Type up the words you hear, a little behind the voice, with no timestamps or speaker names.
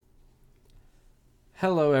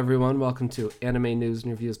Hello, everyone. Welcome to Anime News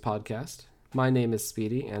and Reviews podcast. My name is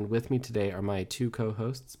Speedy, and with me today are my two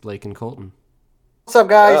co-hosts, Blake and Colton. What's up,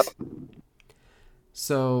 guys?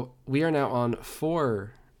 So we are now on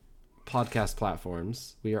 4 podcast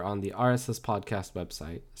platforms. We are on the RSS Podcast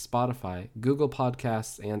website, Spotify, Google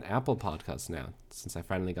Podcasts, and Apple Podcasts now, since I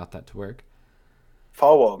finally got that to work.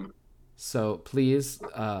 Follow them. So please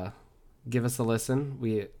give us a listen.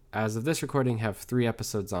 We, as of this recording, have 3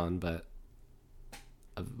 episodes on, but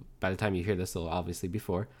by the time you hear this, it'll obviously be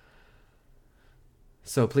 4.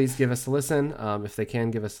 So please give us a listen. If they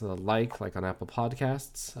can, give us a like on Apple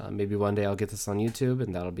Podcasts. Maybe one day I'll get this on YouTube,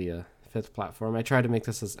 and that'll be a 5th platform. I try to make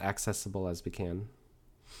this as accessible as we can.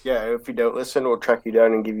 Yeah, if you don't listen, we'll track you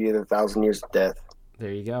down and give you the 1,000 years of death.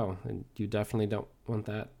 There you go. And you definitely don't want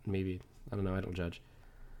that. Maybe. I don't know. I don't judge.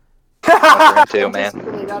 Too,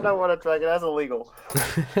 man. I don't want to track it. That's illegal.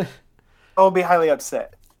 I'll be highly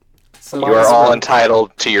upset. So You are all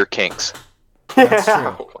entitled to your kinks. That's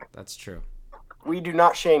true. That's true. We do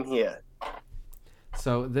not shame here.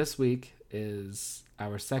 So this week is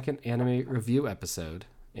our 2nd anime review episode,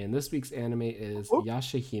 and this week's anime is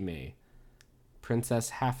Yashahime, Princess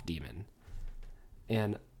Half Demon.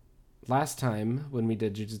 And last time when we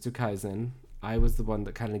did Jujutsu Kaisen, I was the one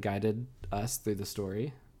that kind of guided us through the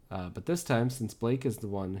story. But this time, since Blake is the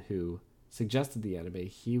one who suggested the anime,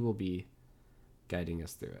 he will be guiding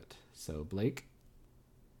us through it. So Blake?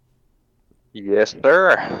 Yes,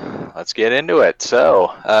 sir. Let's get into it.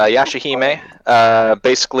 So, Yashahime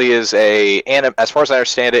basically is as far as I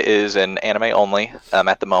understand it, is an anime only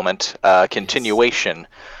at the moment. Continuation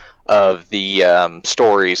of the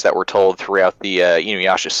stories that were told throughout the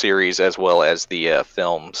Inuyasha series, as well as the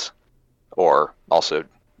films, or also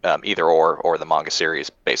either or the manga series,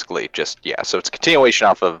 basically. So it's a continuation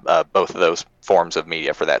off of both of those forms of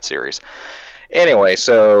media for that series. Anyway,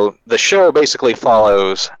 so the show basically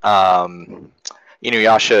follows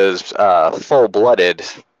Inuyasha's full-blooded,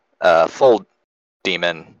 full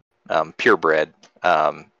demon, purebred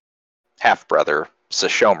half-brother,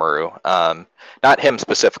 Sesshomaru. Not him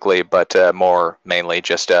specifically, but more mainly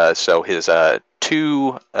just so his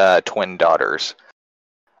 2 twin daughters,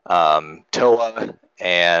 Towa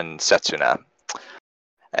and Setsuna,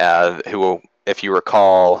 who, if you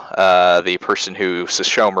recall, the person who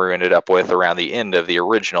Sesshomaru ended up with around the end of the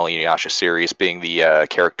original Inuyasha series being the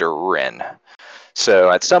character Rin.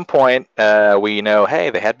 So at some point, we know,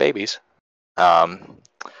 hey, they had babies. So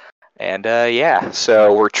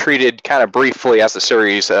we're treated kind of briefly as the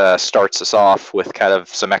series starts us off with kind of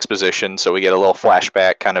some exposition. So we get a little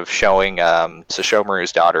flashback kind of showing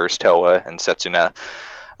Sesshomaru's daughters, Towa and Setsuna,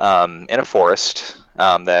 in a forest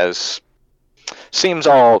that seems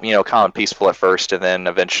all, calm and peaceful at first, and then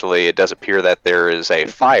eventually it does appear that there is a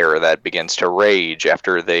fire that begins to rage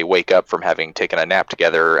after they wake up from having taken a nap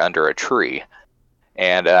together under a tree.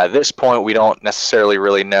 And at this point, we don't necessarily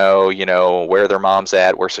really know, where their mom's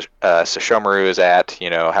at, where Sesshomaru is at,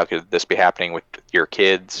 how could this be happening with your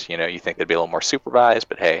kids? You think they'd be a little more supervised,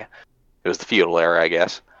 but hey, it was the feudal era, I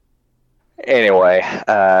guess. Anyway,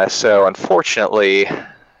 so unfortunately,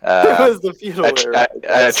 It was the feudal era.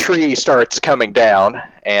 a tree starts coming down,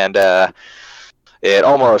 and it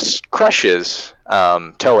almost crushes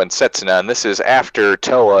Towa and Setsuna, and this is after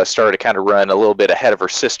Towa started to kind of run a little bit ahead of her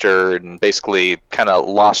sister and basically kind of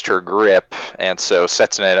lost her grip, and so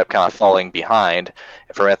Setsuna ended up kind of falling behind.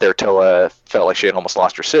 And from right there, Towa felt like she had almost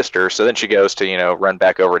lost her sister, so then she goes to, run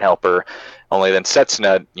back over and help her, only then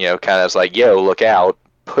Setsuna, kind of is like, yo, look out,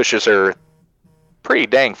 pushes her pretty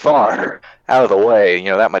dang far out of the way.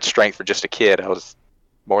 That much strength for just a kid. I was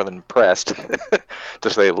more than impressed, to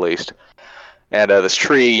say the least. And this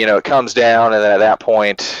tree, it comes down, and then at that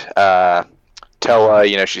point,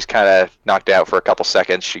 Towa, she's kind of knocked out for a couple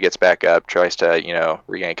seconds. She gets back up, tries to,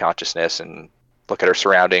 regain consciousness and look at her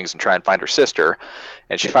surroundings and try and find her sister.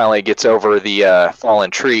 And she finally gets over the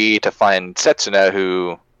fallen tree to find Setsuna,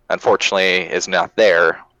 who unfortunately is not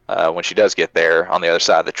there when she does get there, on the other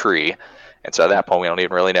side of the tree. And so at that point, we don't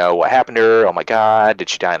even really know what happened to her. Oh my God, did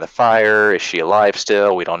she die in the fire? Is she alive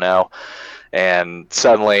still? We don't know. And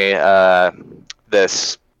suddenly,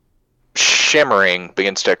 this shimmering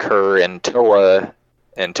begins to occur in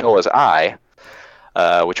Towa's eye,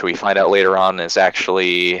 which we find out later on is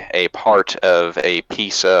actually a part of a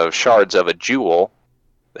piece of shards of a jewel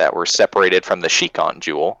that were separated from the Shikon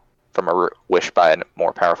jewel from a wish by a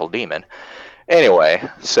more powerful demon. Anyway,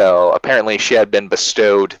 so apparently she had been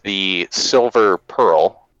bestowed the silver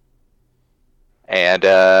pearl, and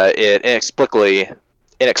it inexplicably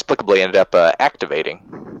ended up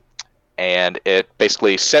activating. And it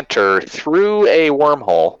basically sent her through a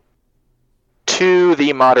wormhole to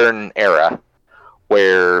the modern era,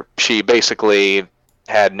 where she basically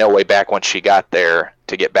had no way back once she got there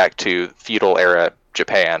to get back to feudal era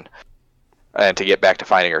Japan and to get back to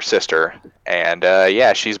finding her sister. And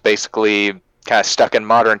yeah, she's basically kind of stuck in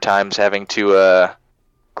modern times, having to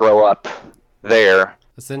grow up there.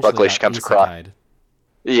 Luckily, she comes across.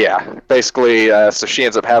 Yeah, basically, so she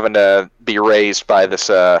ends up having to be raised by this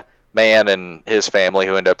man and his family,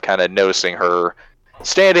 who end up kind of noticing her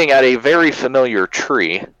standing at a very familiar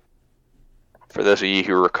tree. For those of you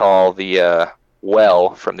who recall the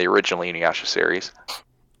well from the original Inuyasha series.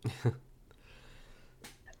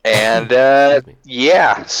 And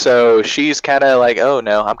yeah, so she's kind of like, oh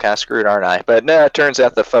no, I'm kind of screwed, aren't I? But no, it turns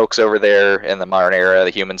out the folks over there in the modern era, the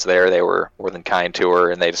humans there, they were more than kind to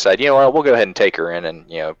her, and they decide, you know what, we'll go ahead and take her in and,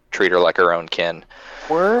 you know, treat her like her own kin.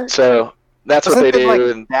 So that's what they do.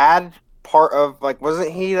 Like, dad part of, like, wasn't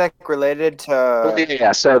he like related to?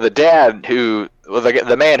 Yeah, so the dad who, well,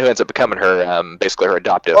 the man who ends up becoming her, basically her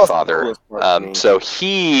adoptive father. So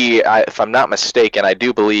he, if I'm not mistaken, I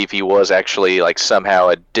do believe he was actually like somehow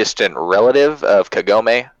a distant relative of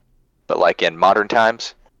Kagome, but like in modern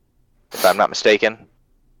times, if I'm not mistaken.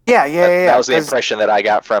 Yeah. That was the impression that I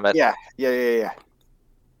got from it. Yeah.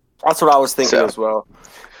 That's what I was thinking as well.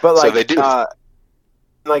 But like, so they do.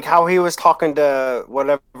 Like how he was talking to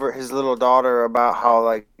whatever his little daughter about how,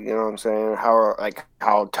 like, you know what I'm saying,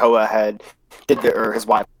 how Toa had did or his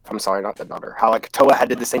wife, I'm sorry, not the daughter, how like Toa had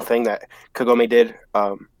did the same thing that Kagome did. You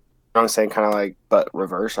know what I'm saying, kind of like, but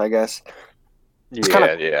reverse, I guess. It's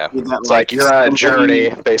it's like you're on a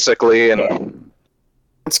journey, basically, and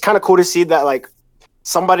it's kind of cool to see that like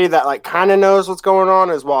somebody that like kind of knows what's going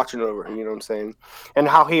on is watching over him, you know what I'm saying, and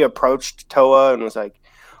how he approached Toa and was like,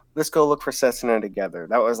 let's go look for Setsuna together.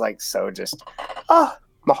 That was like so just,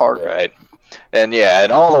 my heart. Right. And yeah,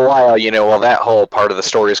 and all the while, you know, while that whole part of the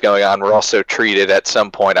story is going on, we're also treated at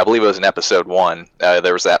some point, I believe it was in episode 1,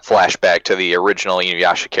 there was that flashback to the original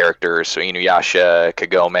Inuyasha characters. So Inuyasha,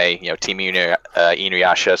 Kagome, you know, Team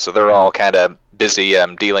Inuyasha. So they're all kind of busy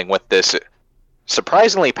dealing with this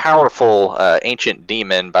surprisingly powerful ancient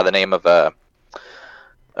demon by the name of,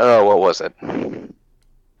 what was it?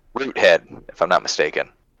 Roothead, if I'm not mistaken.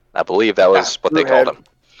 I believe that was what they called him.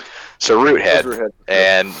 So Roothead.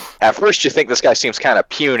 And at first you think this guy seems kind of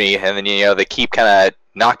puny, and then, you know, they keep kind of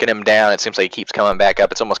knocking him down. It seems like he keeps coming back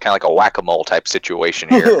up. It's almost kind of like a whack-a-mole type situation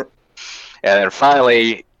here. And then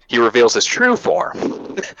finally he reveals his true form.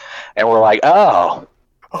 And we're like, oh.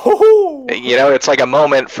 You know, it's like a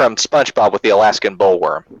moment from SpongeBob with the Alaskan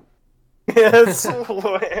bullworm. Yes.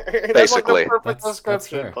 Basically. That's like the perfect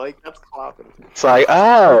description. Like, that's clapping. It's like,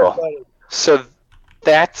 oh. So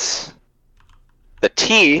that's the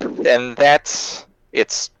teeth, and that's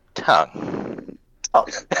its tongue. Oh.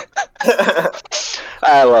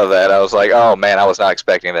 I love that. I was like, oh man, I was not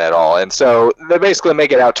expecting that at all. And so they basically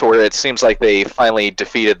make it out to where it seems like they finally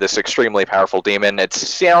defeated this extremely powerful demon. It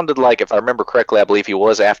sounded like, if I remember correctly, I believe he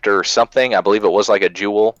was after something. I believe it was like a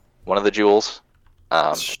jewel, one of the jewels.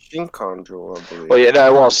 Shinkan jewel, I believe. Well, yeah,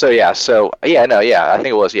 no, well, I think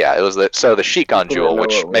it was, it was the Shikon jewel,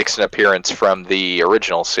 which makes an appearance from the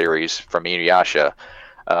original series from Inuyasha,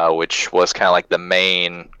 which was kind of like the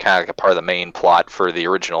main, kind of like a part of the main plot for the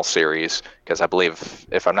original series, because I believe,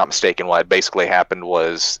 if I'm not mistaken, what basically happened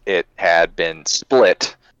was it had been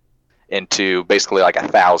split into basically like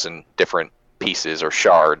 1,000 different pieces or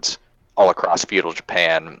shards all across feudal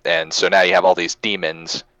Japan, and so now you have all these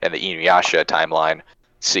demons in the Inuyasha timeline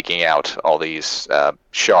seeking out all these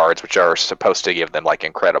shards, which are supposed to give them like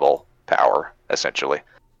incredible power, essentially.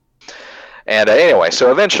 And anyway,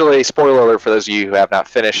 so eventually, spoiler alert for those of you who have not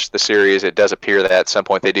finished the series, it does appear that at some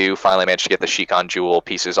point they do finally manage to get the Shikon jewel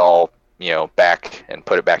pieces all, you know, back and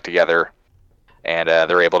put it back together, and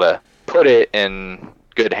they're able to put it in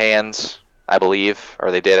good hands, I believe,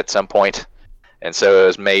 or they did at some point. And so it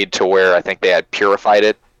was made to where I think they had purified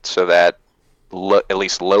it so that at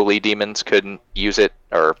least lowly demons couldn't use it,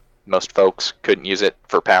 or most folks couldn't use it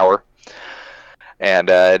for power. And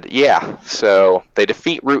so they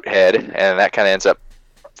defeat Roothead, and that kind of ends up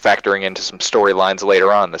factoring into some storylines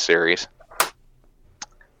later on in the series.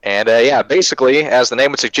 And basically, as the name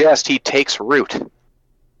would suggest, he takes root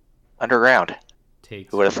underground.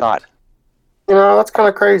 Who would have thought? You know, that's kind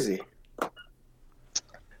of crazy.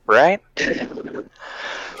 Right?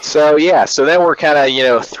 So then we're kind of, you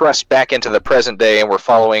know, thrust back into the present day, and we're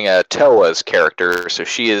following Toa's character. So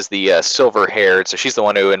she is the silver-haired, so she's the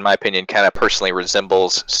one who, in my opinion, kind of personally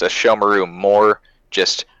resembles Sesshomaru more,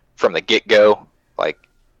 just from the get-go, like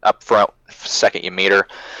up front, second you meet her.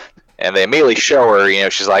 And they immediately show her, you know,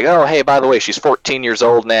 she's like, oh, hey, by the way, she's 14 years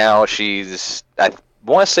old now. She's,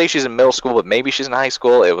 want to say she's in middle school, but maybe she's in high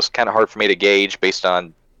school. It was kind of hard for me to gauge based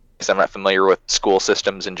on, because I'm not familiar with school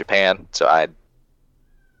systems in Japan.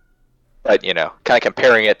 But kind of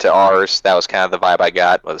comparing it to ours, that was kind of the vibe I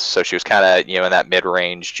got. So she was kind of, in that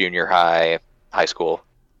mid-range, junior high, high school,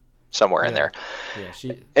 somewhere in there.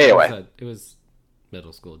 Yeah, Anyway. It was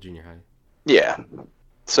middle school, junior high. Yeah.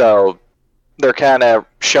 So they're kind of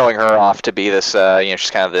showing her off to be this,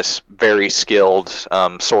 she's kind of this very skilled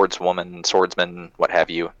swordsman, what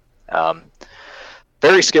have you.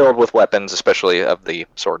 Very skilled with weapons, especially of the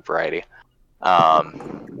sword variety.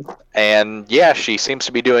 And yeah, she seems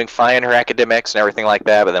to be doing fine in her academics and everything like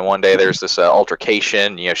that, but then one day there's this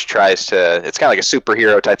altercation. She tries to, it's kind of like a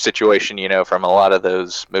superhero type situation, from a lot of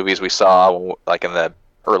those movies we saw, like in the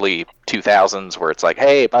early 2000s, where it's like,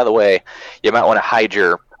 hey, by the way, you might want to hide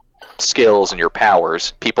your skills and your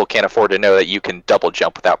powers. People can't afford to know that you can double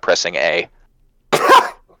jump without pressing A.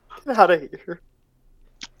 Get out of here.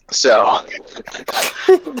 So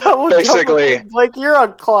basically, like you're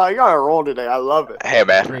on a roll today. I love it. Hey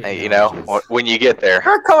man, when you get there,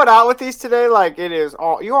 you're coming out with these today. Like it is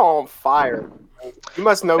all you're on fire. You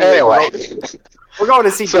must know. Anyway, we're going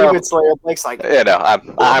to see Demon Slayer. Thanks, I'm riding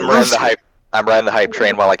the hype. I'm riding the hype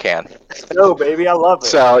train while I can. No, baby, I love it.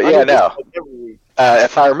 So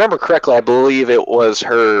if I remember correctly, I believe it was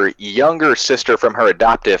her younger sister from her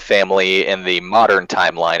adoptive family in the modern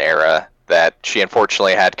timeline era that she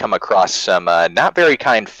unfortunately had come across some not very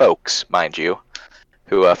kind folks, mind you,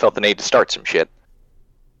 who felt the need to start some shit.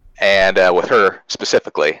 And with her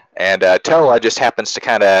specifically. And Toa just happens to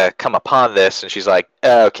kind of come upon this, and she's like,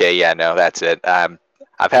 okay, yeah, no, that's it.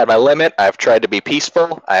 I've had my limit. I've tried to be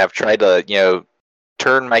peaceful. I have tried to,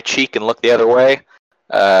 turn my cheek and look the other way.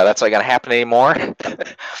 That's not going to happen anymore.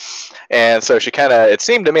 And so she it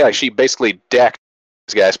seemed to me like she basically decked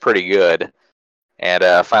these guys pretty good. And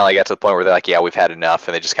finally got to the point where they're like, yeah, we've had enough.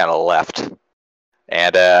 And they just kind of left.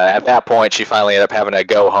 And at that point, she finally ended up having to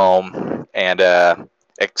go home and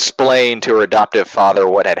explain to her adoptive father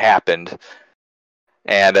what had happened.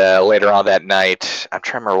 And later on that night, I'm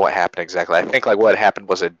trying to remember what happened exactly. I think what happened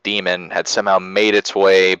was a demon had somehow made its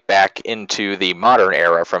way back into the modern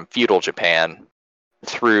era from feudal Japan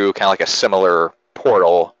through kind of like a similar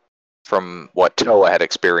portal from what Toa had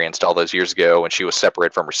experienced all those years ago when she was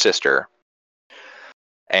separated from her sister.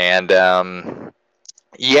 And so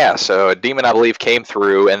a demon, I believe, came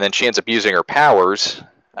through, and then she ends up using her powers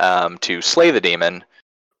to slay the demon.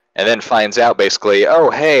 And then finds out, basically, oh,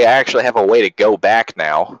 hey, I actually have a way to go back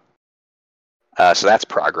now. So that's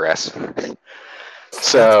progress.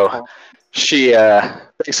 So she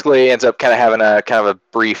basically ends up kind of having a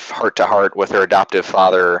brief heart-to-heart with her adoptive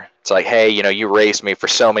father. It's like, hey, you raised me for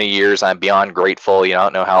so many years. I'm beyond grateful. I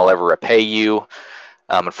don't know how I'll ever repay you.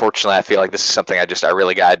 Unfortunately, I feel like this is something I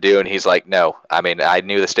really got to do. And he's like, no, I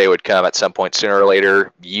knew this day would come at some point sooner or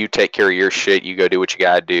later. You take care of your shit. You go do what you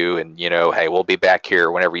got to do. And, hey, we'll be back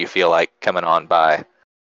here whenever you feel like coming on by.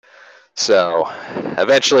 So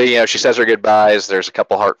eventually, she says her goodbyes. There's a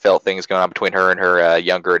couple heartfelt things going on between her and her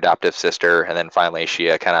younger adoptive sister. And then finally she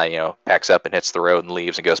kind of, packs up and hits the road and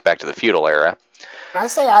leaves and goes back to the feudal era. Can I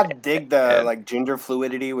say I dig the gender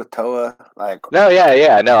fluidity with Toa? No,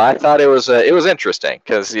 I thought it was interesting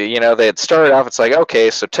because they had started off. It's like, okay,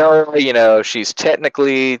 so Toa, she's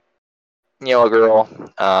technically a girl.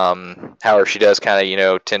 However, she does kind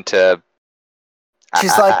of tend to.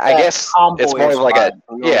 She's I guess it's more of like vibe,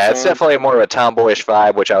 it's definitely more of a tomboyish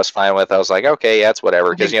vibe, which I was fine with. I was like, okay, yeah, it's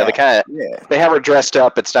whatever because they have her dressed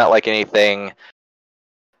up. It's not like anything.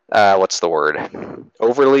 What's the word?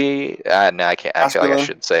 Overly? No, I can't. I feel like I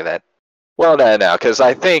shouldn't say that. Well, no, because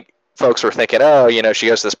I think folks were thinking, she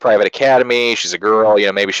goes to this private academy. She's a girl.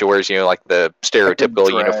 Maybe she wears, like the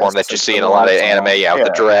stereotypical uniform that you see in a lot of anime. With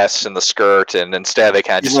the dress and the skirt, and instead they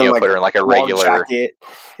kind of just put her in like a regular. Jacket,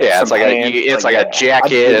 it's like a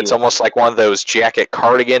jacket. It's almost like one of those jacket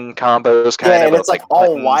cardigan combos kind of. And it's like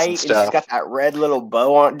all white. And she's got that red little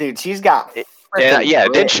bow on. Dude, she's got.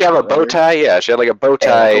 Didn't she have a bow tie? Yeah, she had like a bow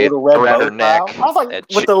tie around her neck. I was like,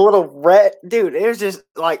 with the little red, dude, it was just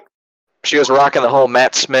like. She was rocking the whole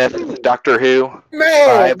Matt Smith, Doctor Who.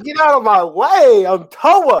 Man, vibe. Get out of my way! I'm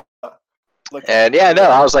Toa. And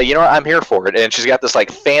I was like, you know what? I'm here for it. And she's got this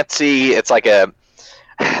like fancy. It's like the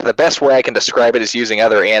best way I can describe it is using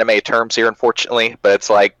other anime terms here, unfortunately. But it's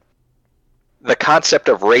like the concept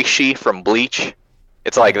of Reishi from Bleach.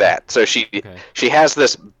 It's like that. So she has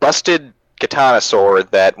this busted katana sword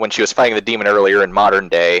that when she was fighting the demon earlier in modern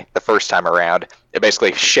day, the first time around, it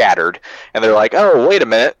basically shattered. And they're like, oh, wait a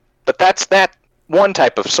minute, but that's that one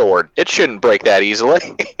type of sword. It shouldn't break that easily.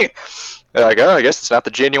 They're like, oh, I guess it's not the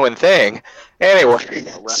genuine thing. Anyway,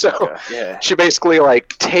 so yeah. she basically like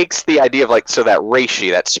takes the idea of like, so that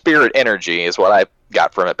reishi, that spirit energy, is what I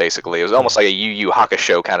got from it. Basically, it was almost like a Yu Yu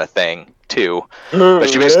Hakusho kind of thing too. But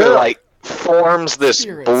she basically like forms this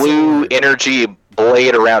Spirit blue sword. energy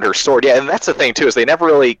blade around her sword. Yeah, and that's the thing too, is they never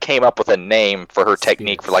really came up with a name for her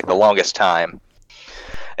technique for like the longest time.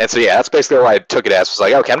 And so yeah, that's basically what I took it as. Was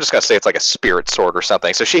like, okay, I'm just gonna say it's like a spirit sword or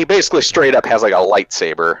something. So she basically straight up has like a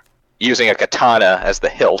lightsaber using a katana as the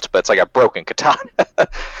hilt, but it's like a broken katana.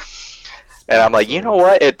 And I'm like, you know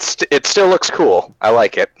what? It still looks cool. I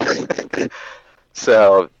like it.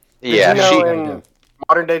 So yeah, Did you know she. in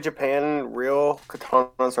modern day Japan, real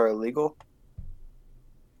katanas are illegal.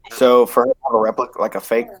 So for her to have a replica, like a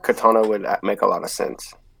fake katana, would make a lot of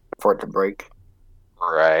sense for it to break.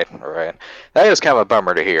 Right. That is kind of a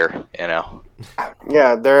bummer to hear, you know.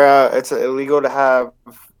 Yeah, it's illegal to have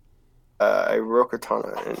a real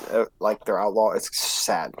katana, and like they're outlaw. It's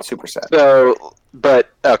sad, super sad. So, but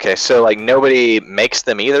okay, so like nobody makes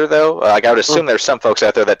them either, though. Like I would assume there's some folks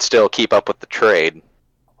out there that still keep up with the trade.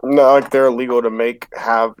 No, like they're illegal to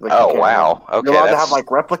have. Like, Oh wow, okay, you're allowed to have like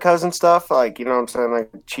replicas and stuff. Like you know what I'm saying, like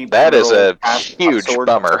cheap. That is a huge swords.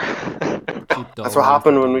 bummer. That's what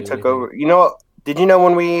happened when we took over. You know, did you know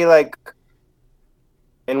when we like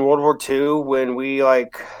in World War II when we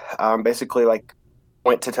like basically like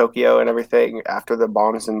went to Tokyo and everything after the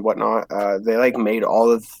bombs and whatnot? They like made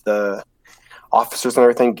all of the officers and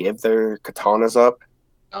everything give their katanas up.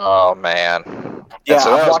 Oh man. Yeah, and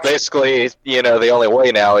so that was basically, you know, the only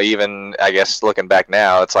way now. Even I guess looking back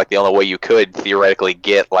now, it's like the only way you could theoretically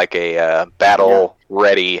get like a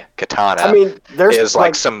battle-ready katana. I mean, there's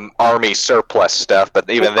like some army surplus stuff, but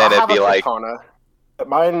even then it'd be like. Katana. But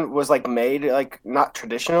mine was like made like not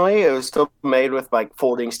traditionally. It was still made with like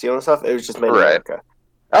folding steel and stuff. It was just made in America.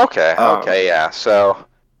 Okay. Yeah. So.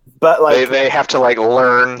 But like they have to like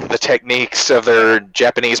learn the techniques of their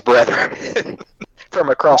Japanese brethren from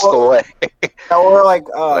across the way. Or like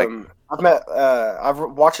I've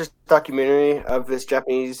watched this documentary of this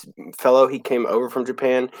Japanese fellow. He came over from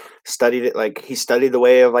Japan, studied it. Like he studied the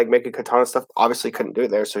way of like making katana stuff. Obviously couldn't do it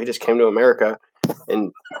there, so he just came to America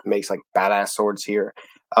and makes like badass swords here.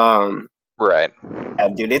 Right. Yeah,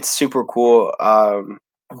 dude, it's super cool.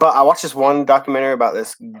 But I watched this one documentary about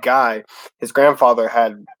this guy. His grandfather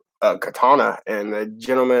had a katana, and the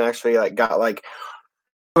gentleman actually like got like.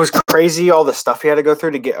 It was crazy all the stuff he had to go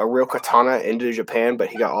through to get a real katana into Japan, but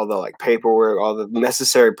he got all the like paperwork, all the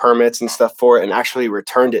necessary permits and stuff for it, and actually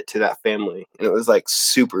returned it to that family. And it was like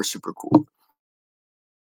super, super cool.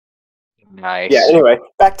 Nice. Yeah, anyway,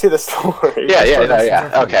 back to the story.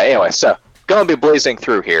 Yeah. Okay, anyway, so gonna be blazing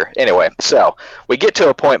through here. Anyway, so we get to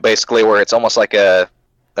a point basically where it's almost like the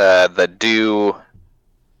do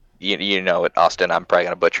you know it, Austin, I'm probably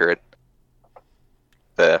gonna butcher it.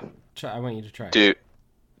 I want you to try.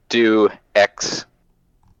 Do ex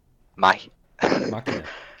Machina.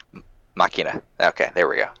 Machina. Okay, there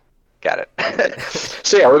we go. Got it.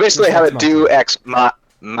 So yeah, we basically have a do ex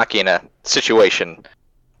machina situation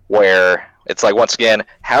where it's like, once again,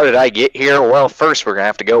 how did I get here? Well, first we're gonna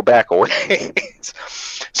have to go back a ways.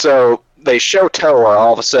 So they show Toa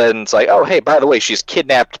all of a sudden. It's like, oh hey, by the way, she's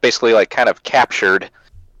kidnapped, basically like kind of captured,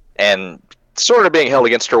 and sort of being held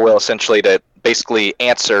against her will, essentially to basically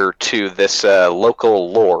answer to this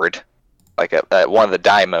local lord, like one of the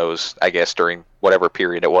daimos, I guess, during whatever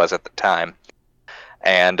period it was at the time.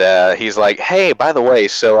 And he's like, hey, by the way,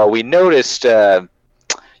 so we noticed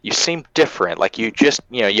you seem different. Like you just,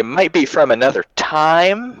 you might be from another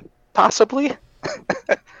time, possibly.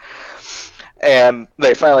 And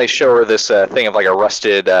they finally show her this thing of like a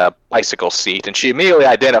rusted bicycle seat, and she immediately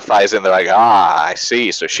identifies it, and they're like, I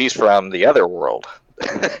see, so she's from the other world.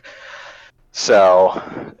 So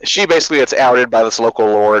she basically gets outed by this local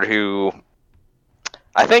lord who,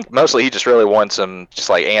 I think mostly he just really wants some just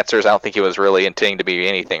like answers. I don't think he was really intending to be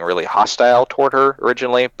anything really hostile toward her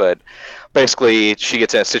originally, but basically she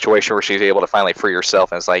gets in a situation where she's able to finally free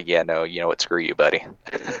herself, and it's like, yeah, no, you know what, screw you, buddy.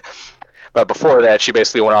 But before that, she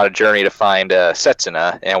basically went on a journey to find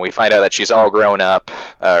Setsuna, and we find out that she's all grown up,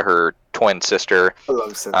 her twin sister. I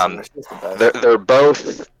love Setsuna. She's the best. They're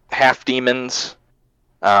both half demons.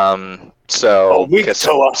 Because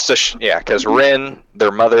Rin,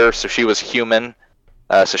 their mother, so she was human.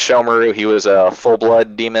 Sesshomaru, he was a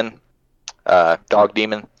full-blood demon, dog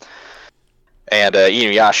demon. And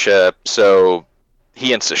Inuyasha, so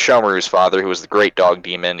he and Sesshomaru's father, who was the great dog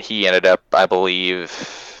demon, he ended up, I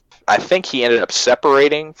think he ended up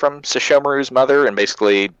separating from Sesshomaru's mother and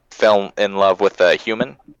basically fell in love with a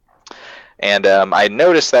human. And I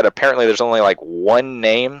noticed that apparently there's only like one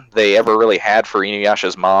name they ever really had for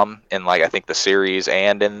Inuyasha's mom in like I think the series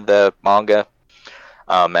and in the manga.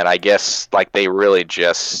 And I guess like they really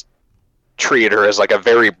just treated her as like a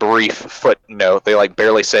very brief footnote. They like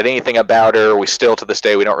barely said anything about her. We still to this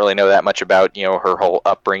day we don't really know that much about her whole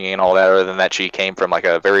upbringing and all that, other than that she came from like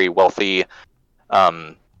a very wealthy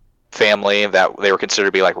family that they were considered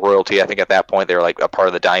to be like royalty. I think at that point they were like a part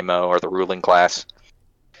of the daimyo or the ruling class.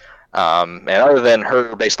 And other than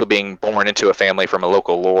her basically being born into a family from a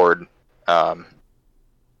local lord in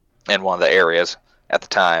one of the areas at the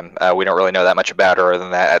time, we don't really know that much about her other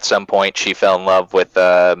than that at some point she fell in love with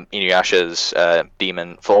Inuyasha's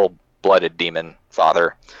full-blooded demon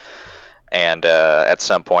father. And at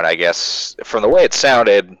some point, I guess, from the way it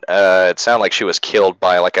sounded like she was killed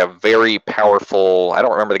by like a very powerful, I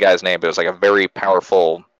don't remember the guy's name, but it was like a very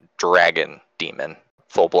powerful dragon demon,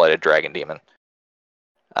 full-blooded dragon demon.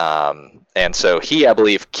 And so he, I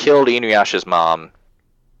believe, killed Inuyasha's mom.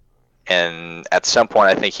 And at some point,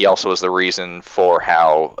 I think he also was the reason for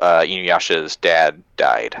how Inuyasha's dad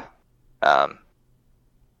died.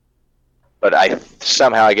 But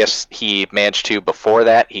somehow, I guess he managed to, before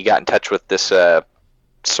that, he got in touch with this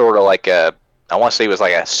sort of like I want to say he was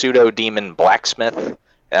like a pseudo-demon blacksmith. And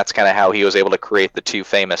that's kind of how he was able to create the two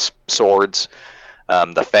famous swords.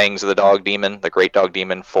 The fangs of the dog demon, the great dog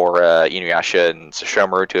demon, for Inuyasha and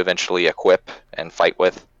Sesshomaru to eventually equip and fight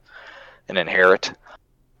with and inherit.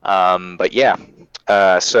 But yeah,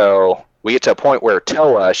 so we get to a point where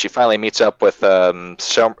Toa, she finally meets up with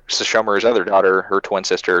Sesshomaru's other daughter, her twin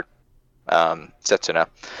sister, Setsuna,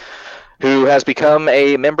 who has become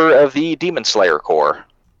a member of the Demon Slayer Corps.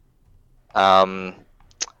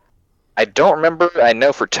 I don't remember. I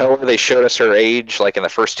know for Toa they showed us her age like in the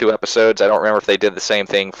first 2 episodes. I don't remember if they did the same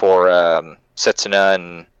thing for Setsuna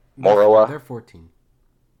and Moroa. They're 14.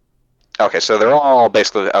 Okay, so they're all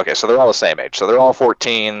the same age. So they're all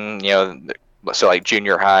 14, so like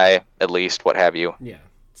junior high at least, what have you. Yeah,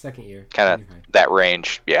 second year. Kind of that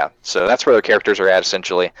range, yeah. So that's where their characters are at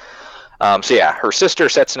essentially. So yeah, her sister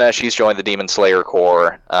Setsuna, she's joined the Demon Slayer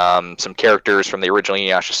Corps. Some characters from the original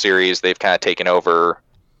Inuyasha series, they've kind of taken over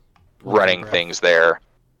running things there.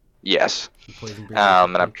 Yes.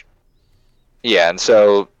 And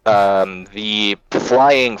so the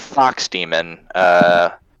flying fox demon,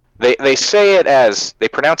 they say it as, they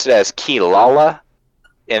pronounce it as Kilala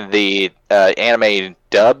in the anime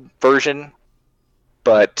dub version,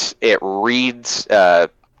 but it reads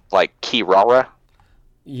like Kirara.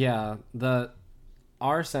 Yeah, the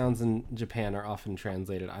R sounds in Japan are often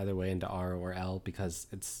translated either way into R or L because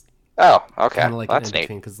it's oh, okay, kind of like well, that's in neat.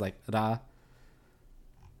 between because like ra,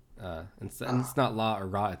 and it's not la or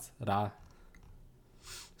ra, it's ra.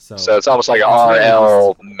 So it's almost like an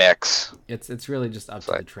RL mix. It's really just up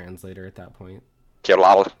to the translator at that point.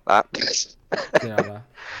 Kirara. Yeah.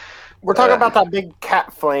 We're talking about that big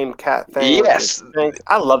cat thing. Yes.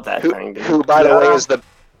 I love that thing, dude. Who, by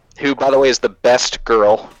the way, is the best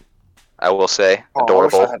girl, I will say.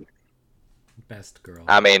 Adorable. Best girl.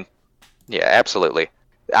 I mean, yeah, absolutely.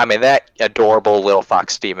 I mean, that adorable little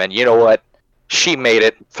fox demon, you know what? She made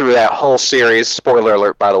it through that whole series. Spoiler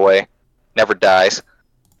alert, by the way. Never dies.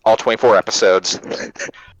 All 24 episodes.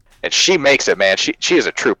 And she makes it, man. She is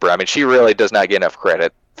a trooper. I mean, she really does not get enough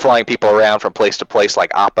credit. Flying people around from place to place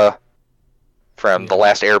like Appa from The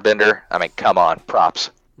Last Airbender. I mean, come on. Props.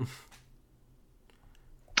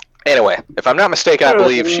 Anyway, if I'm not mistaken, I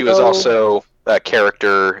believe she was also a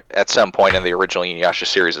character at some point in the original Inuyasha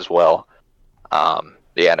series as well.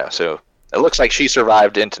 Yeah, no, so it looks like she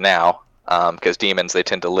survived into now, because demons, they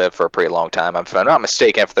tend to live for a pretty long time. If I'm not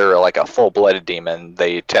mistaken, if they're like a full-blooded demon,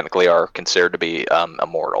 they technically are considered to be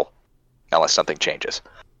immortal, unless something changes.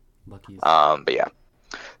 Luckies. But yeah,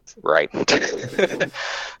 right.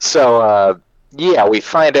 So, yeah, we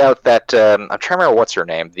find out that, I'm trying to remember what's her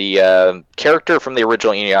name. The character from the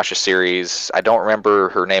original Inuyasha series, I don't remember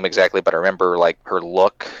her name exactly, but I remember like her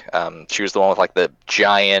look. She was the one with like the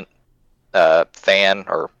giant fan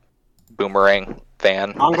or boomerang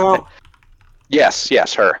fan. Mongo?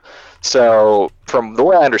 Yes, her. So from the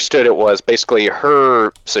way I understood it was basically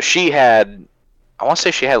her, so she had, I want to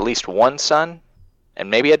say she had at least one son and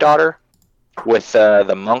maybe a daughter with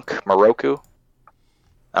the monk Moroku.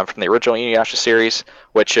 From the original Inuyasha series,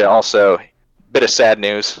 which also, bit of sad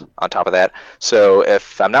news on top of that. So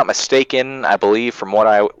if I'm not mistaken, I believe from what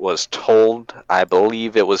I was told, I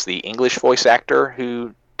believe it was the English voice actor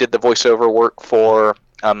who did the voiceover work for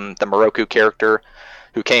the Moroku character,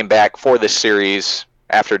 who came back for this series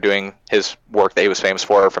after doing his work that he was famous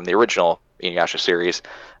for from the original Inuyasha series.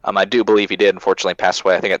 I do believe he did, unfortunately, pass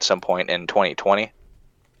away, I think at some point in 2020.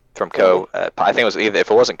 From I think it was either,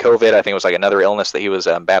 if it wasn't COVID, I think it was like another illness that he was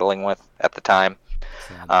battling with at the time.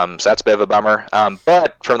 So that's a bit of a bummer.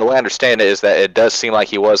 But from the way I understand it, is that it does seem like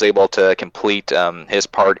he was able to complete his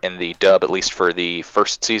part in the dub, at least for the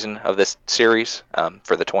first season of this series,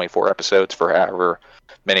 for the 24 episodes, for however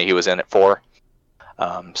many he was in it for.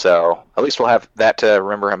 So at least we'll have that to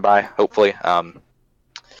remember him by, hopefully.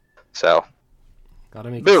 So,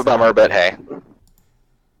 bit of a bummer, but hey.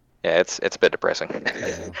 Yeah, it's a bit depressing.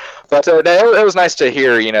 Yeah. But it was nice to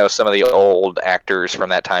hear, some of the old actors from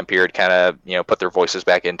that time period kind of, put their voices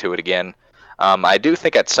back into it again. I do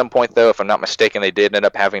think at some point, though, if I'm not mistaken, they did end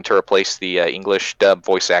up having to replace the English dub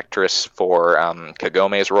voice actress for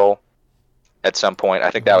Kagome's role at some point.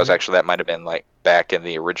 I think that might have been like back in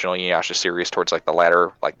the original Inuyasha series towards like the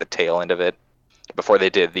latter, like the tail end of it, before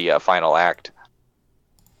they did the final act.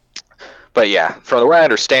 But yeah, from the way I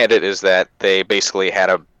understand it, is that they basically had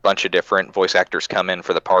a bunch of different voice actors come in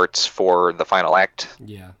for the parts for the final act.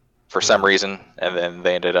 Yeah. For some reason, and then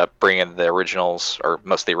they ended up bringing the originals, or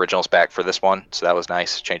most of the originals, back for this one. So that was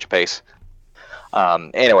nice, change of pace.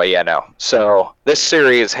 Anyway, yeah, no. So this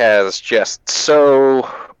series has just so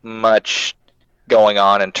much going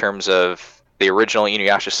on in terms of the original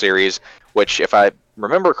Inuyasha series, which, if I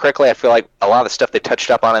remember correctly, I feel like a lot of the stuff they touched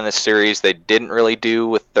up on in this series they didn't really do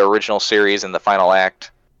with the original series in the final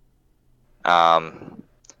act.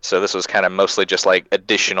 So this was kind of mostly just like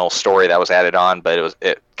additional story that was added on, but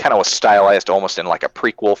it kind of was stylized almost in like a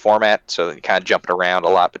prequel format, so it kind of jumped around a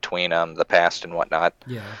lot between the past and whatnot.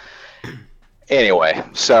 Yeah. Anyway,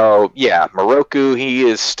 so yeah, Moroku, he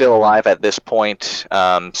is still alive at this point.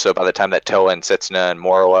 So by the time that Toa and Setsuna and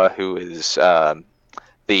Morowa, who is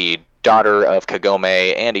the daughter of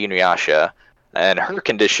Kagome and Inuyasha, and her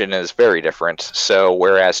condition is very different. So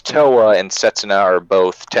whereas Toa and Setsuna are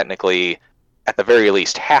both technically, at the very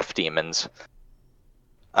least, half demons,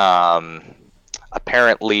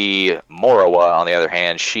 apparently Morowa, on the other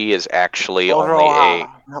hand, she is actually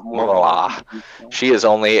she is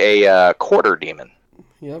only a quarter demon.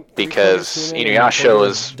 Yep. Because Inuyasha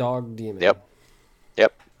was dog demon. Yep.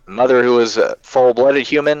 Mother, who was a full-blooded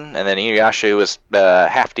human, and then Inuyasha, who was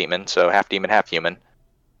half demon, so half demon, half human.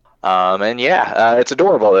 And yeah, it's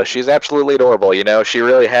adorable though. She's absolutely adorable. She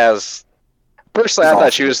really has. Personally, I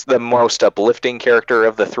thought she was the most uplifting character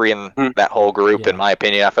of the three in that whole group, in my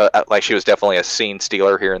opinion. I felt like she was definitely a scene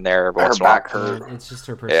stealer here and there. Her back hurt. It's just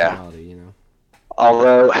her personality,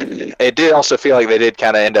 Although, it did also feel like they did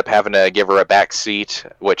kind of end up having to give her a back seat,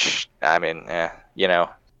 which, I mean, if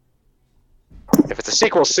it's a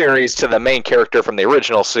sequel series to the main character from the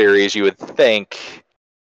original series, you would think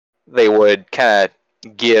they would kind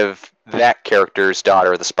of give that character's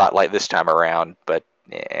daughter the spotlight this time around, but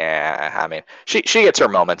yeah, I mean, she gets her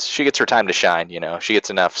moments. She gets her time to shine, She gets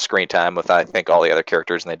enough screen time with, I think, all the other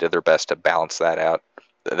characters, and they did their best to balance that out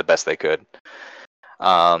the best they could.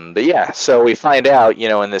 But yeah, so we find out,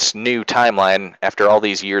 in this new timeline, after all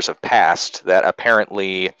these years have passed, that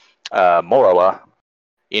apparently Morowa,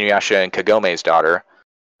 Inuyasha and Kagome's daughter,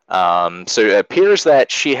 so it appears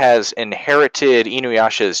that she has inherited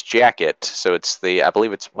Inuyasha's jacket. So it's I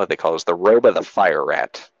believe it's what they call the robe of the fire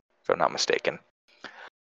rat, if I'm not mistaken.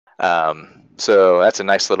 So that's a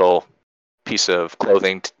nice little piece of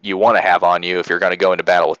clothing you want to have on you if you're going to go into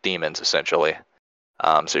battle with demons, essentially.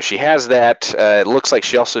 So she has that. It looks like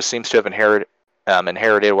she also seems to have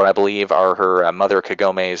inherited what I believe are her mother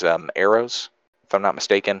Kagome's arrows, if I'm not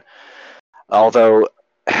mistaken. Although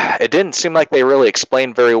it didn't seem like they really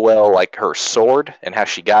explained very well like her sword and how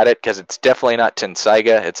she got it, because it's definitely not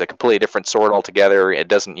Tenseiga. It's a completely different sword altogether. It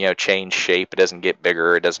doesn't change shape. It doesn't get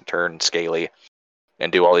bigger. It doesn't turn scaly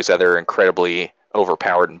and do all these other incredibly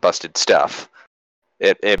overpowered and busted stuff.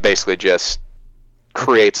 It basically just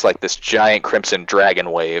creates like this giant crimson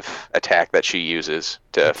dragon wave attack that she uses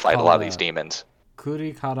to fight a lot of these demons.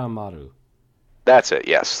 Kurikaramaru. That's it,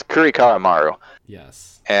 yes. Kurikaramaru.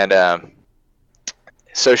 Yes. And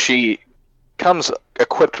so she comes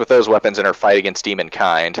equipped with those weapons in her fight against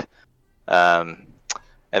demonkind. And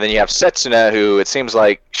then you have Setsuna, who it seems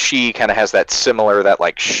like she kind of has that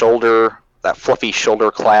like shoulder, that fluffy shoulder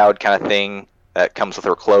cloud kind of thing that comes with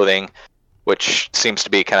her clothing, which seems to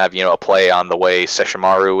be kind of, a play on the way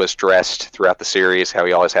Sesshomaru was dressed throughout the series, how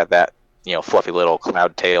he always had that, fluffy little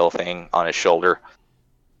cloud tail thing on his shoulder.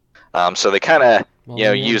 So they kind of,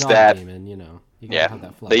 use that. Demon,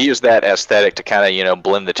 they use that aesthetic to kind of,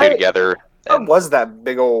 blend the two together. What was that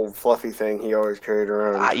big old fluffy thing he always carried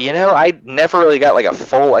around? I never really got like a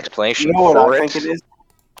full explanation what for I think it is?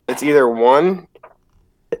 It's either one,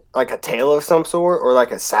 like a tail of some sort, or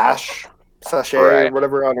like a sachet or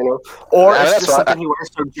whatever, I don't know. Or it's just something he wears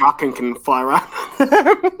so Jocken can fly around.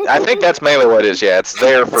 I think that's mainly what it is. Yeah, it's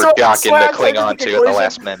there for So, Jocken so I to cling came to the on to at the conclusion-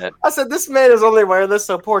 last minute. I said, this man is only wearing this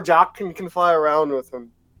so poor Jock can fly around with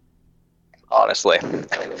him. Honestly.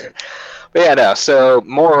 But yeah, no. So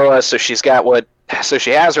more or less, so she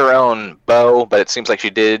has her own bow, but it seems like she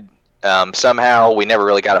did somehow. We never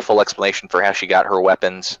really got a full explanation for how she got her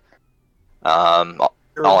weapons.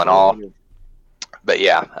 All in all. But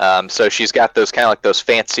yeah, so she's got those kind of like those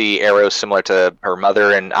fancy arrows similar to her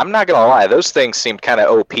mother, and I'm not gonna lie, those things seemed kind of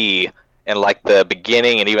OP in like the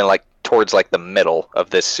beginning and even like towards like the middle of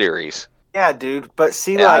this series. Yeah, dude. But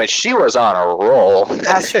see, Yeah, I mean, she was on a roll.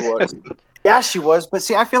 yeah, she was. Yeah, she was. But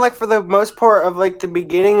see, I feel like for the most part of like the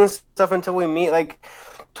beginning and stuff until we meet like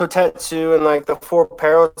Totetsu and like the Four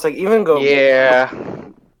Perils, like even go. Yeah.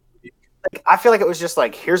 Like, I feel like it was just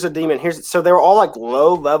like here's a demon. So they were all like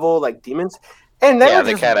low level like demons, and they were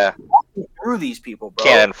They just kind of walking through these people, bro.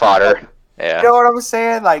 cannon fodder. Yeah. You know what I'm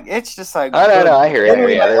saying? Like it's just like. No, I hear Then you.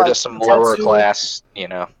 we Yeah, met, they're like, just some lower Totetsu. class,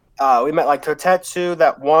 We met like Totetsu,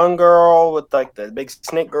 that one girl with like the big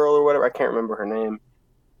snake girl or whatever. I can't remember her name.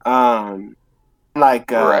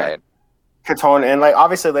 Right. Katone, and like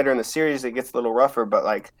obviously later in the series it gets a little rougher, but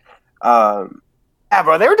like, yeah,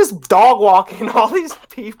 bro, they were just dog walking all these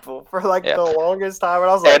people for like Yeah. the longest time, and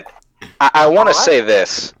I was like, I want to What? say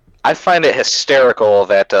this. I find it hysterical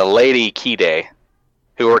that Lady Kide,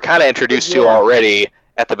 who we're kind of introduced to Yeah. already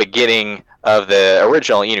at the beginning of the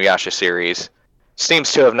original Inuyasha series,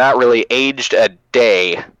 seems to have not really aged a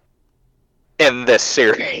day in this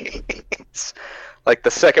series. Like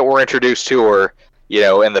the second we're introduced to her,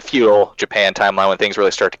 in the feudal Japan timeline when things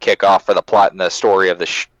really start to kick off for the plot and the story of the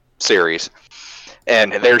series.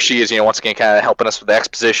 And there she is, once again kind of helping us with the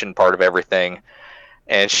exposition part of everything.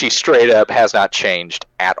 And she straight up has not changed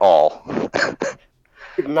at all.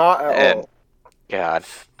 not at And all. God.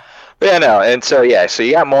 But yeah, no, and so you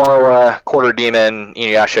got Moro, quarter demon,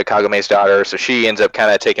 Inuyasha, Kagome's daughter, so she ends up kind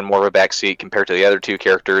of taking more of a backseat compared to the other two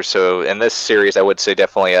characters. So in this series, I would say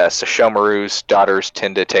definitely Sashomaru's daughters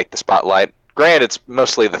tend to take the spotlight. Granted, it's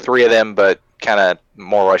mostly the three of them, but kind of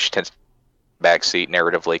Moro she tends to backseat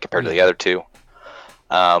narratively compared to the other two.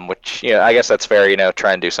 Which, I guess that's fair,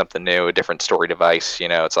 try and do something new, a different story device.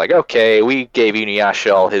 It's like, okay, we gave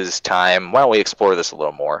Inuyasha all his time, why don't we explore this a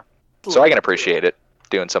little more? So I can appreciate it,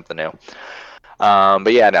 doing something new.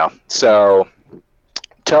 But yeah, no. So,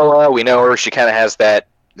 Toa, we know her, she kind of has that,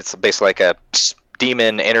 it's basically like a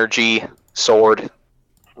demon energy sword.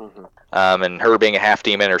 Mhm. And her being a half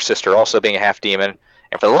demon, her sister also being a half demon.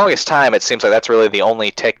 And for the longest time, it seems like that's really the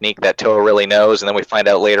only technique that Toa really knows. And then we find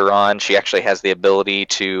out later on she actually has the ability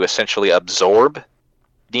to essentially absorb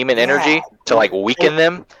demon energy to like weaken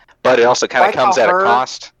them. But it also kind of Like comes how at a her-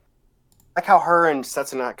 cost. Like how her and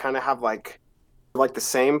Setsuna kind of have like the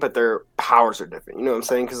same, but their powers are different. You know what I'm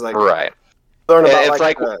saying? Because like Right. learn about It's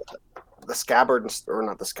like, like- the scabbard or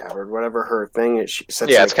not the scabbard, whatever her thing is.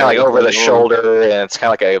 Yeah, it's kind of like over the shoulder, and it's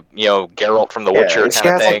kind of like a Geralt from The Witcher and she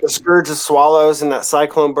kind of has thing. like the scourge of swallows and that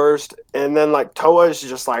cyclone burst, and then like Toa is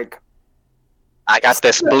just like, I got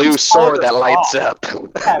this blue sword that lights up.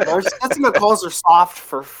 yeah, bro. Setsuna calls her soft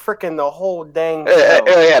for freaking the whole dang show.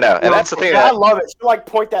 Yeah, no, and that's the thing. I That, love it. She like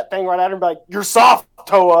point that thing right at her and be like, "You're soft,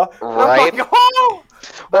 Toa." And I'm Right. like, oh!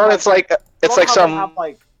 well, it's like I love how they some. have,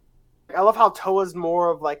 I love how Toa's more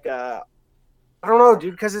of like a, I don't know,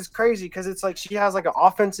 dude, because it's crazy. Because it's like she has like an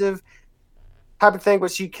offensive type of thing,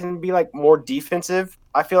 but she can be like more defensive.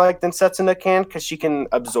 I feel like than Setsuna can, because she can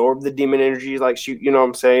absorb the demon energy, like she, you know what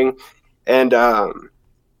I'm saying, and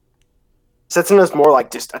Setsuna's more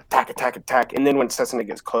like just attack, and then when Setsuna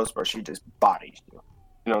gets close, bro, she just bodies you.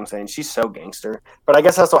 You know what I'm saying? She's so gangster. But I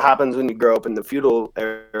guess that's what happens when you grow up in the feudal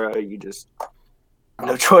era. You just have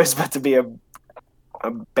no choice but to be a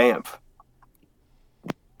bamf.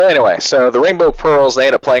 Anyway, so the Rainbow Pearls, they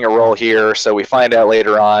end up playing a role here. So we find out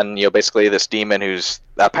later on, basically this demon who's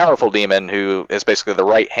a powerful demon who is basically the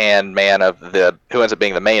right-hand man of who ends up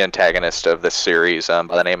being the main antagonist of this series by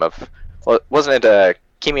the name of, wasn't it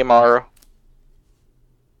Kimimaro?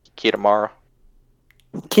 Kitamaru?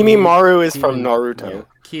 Kimimaru is from Naruto. Yeah,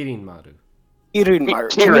 Kirinmaru. Kirinmaru.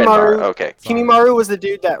 Kirinmaru, okay. Kimimaru was the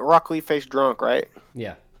dude that Rock Lee faced drunk, right?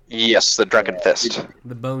 Yeah, Yes, the Drunken Fist.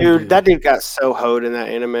 the bone Dude, that dude got so hoed in that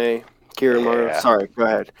anime. Kirimaru. Yeah. Sorry, go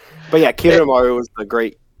ahead. But yeah, Kirimaru was the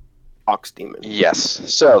great fox demon. Yes.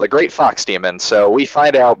 So the Great Fox Demon. So we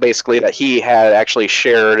find out basically that he had actually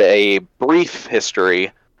shared a brief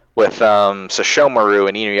history with Sashomaru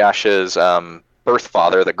and Inuyasha's birth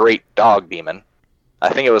father, the Great Dog Demon. I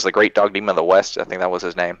think it was the Great Dog Demon of the West. I think that was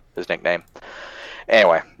his nickname.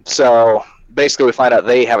 Anyway, so basically we find out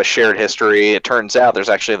they have a shared history. It turns out there's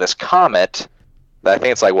actually this comet I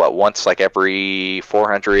think it's like once like every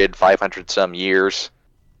 400, 500 some years,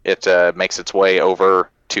 it makes its way over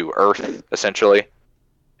to Earth essentially,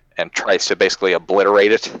 and tries to basically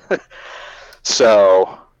obliterate it.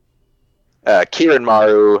 So,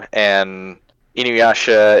 Kirin and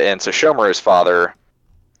Inuyasha and Sesshomaru's father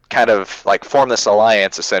kind of like form this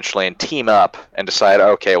alliance essentially and team up and decide,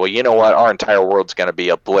 okay, well, you know what, our entire world's going to be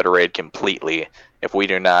obliterated completely if we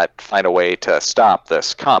do not find a way to stop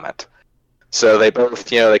this comet. So they both,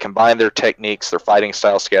 they combine their techniques, their fighting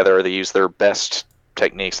styles together. They use their best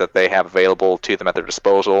techniques that they have available to them at their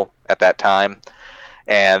disposal at that time.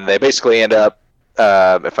 And they basically end up,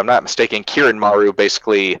 if I'm not mistaken, Kirin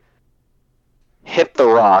basically hit the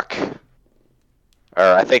rock, or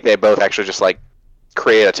I think they both actually just like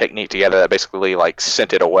create a technique together that basically like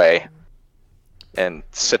sent it away and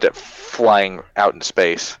sent it flying out into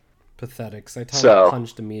space. Pathetic. Saitama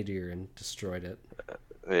punched a meteor and destroyed it.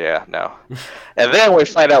 Yeah, no. And then we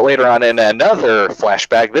find out later on in another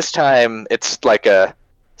flashback, this time it's like a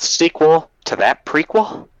sequel to that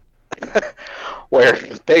prequel, where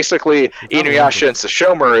basically Inuyasha and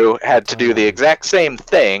Sesshomaru had to do the exact same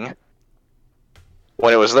thing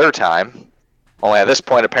when it was their time. Only at this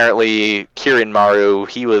point, apparently, Kirin,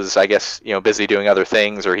 he was, I guess, busy doing other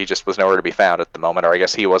things, or he just was nowhere to be found at the moment, or I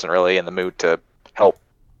guess he wasn't really in the mood to help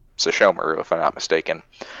Sesshomaru, if I'm not mistaken.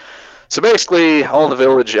 So basically, all the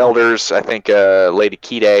village elders, I think Lady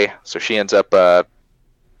Kide, so she ends up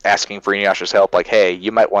asking for Inuyasha's help, like, hey,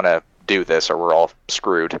 you might want to do this, or we're all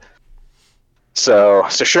screwed. So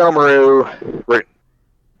Sesshomaru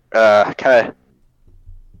kind of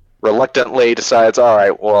reluctantly decides, all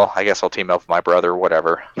right, well, I guess I'll team up with my brother,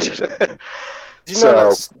 whatever. Did you know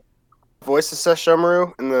that voice of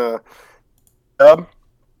Sesshomaru in the dub?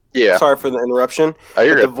 Yeah. Sorry for the interruption. Oh,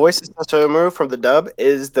 you're the good. voice of Sesshomaru from the dub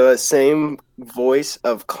is the same voice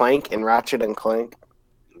of Clank in Ratchet and Clank.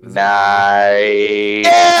 Nice.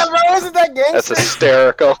 Yeah, bro, isn't that gangster? That's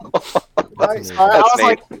hysterical.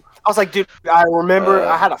 I was like, dude, I remember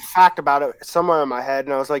I had a fact about it somewhere in my head,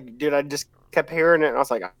 and I was like, dude, I just kept hearing it, and I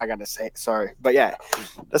was like, I gotta say it. Sorry, but yeah,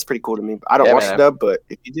 that's pretty cool to me. I don't watch the dub, but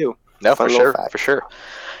if you do, no, for sure.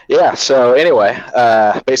 Yeah. So anyway,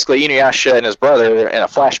 basically Inuyasha and his brother in a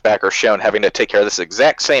flashback are shown having to take care of this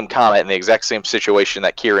exact same comet in the exact same situation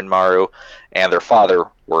that Kirin and their father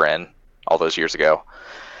were in all those years ago.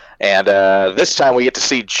 And this time we get to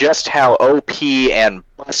see just how OP and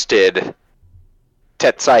busted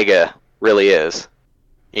Tetsaiga really is.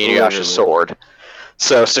 Inuyasha's sword.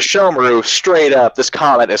 So Sesshomaru, straight up, this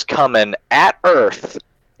comet is coming at Earth,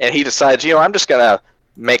 and he decides, I'm just going to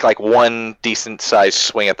make like one decent-sized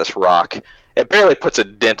swing at this rock. It barely puts a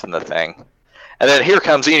dent in the thing. And then here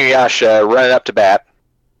comes Inuyasha running up to bat,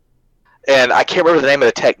 and I can't remember the name of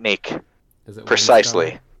the technique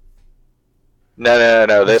precisely.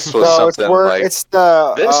 No. This was something like this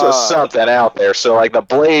was something out there. So like the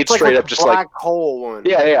blade straight up just black hole one.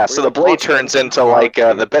 Yeah. So the blade turns into like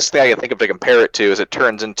the best thing I can think of to compare it to is it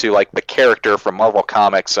turns into like the character from Marvel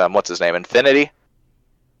Comics. What's his name? Infinity.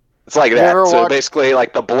 It's like that. So basically,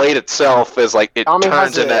 like the blade itself is like it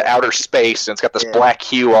turns into outer space and it's got this black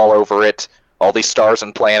hue all over it, all these stars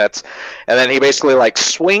and planets, and then he basically like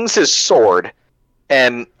swings his sword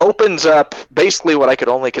and opens up basically what I could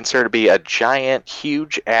only consider to be a giant,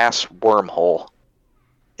 huge-ass wormhole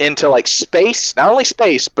into, like, space. Not only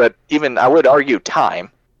space, but even, I would argue, time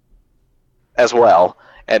as well.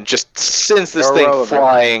 And just sends this thing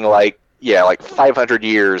flying, like 500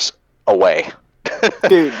 years away.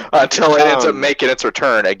 Dude. Until it ends up making its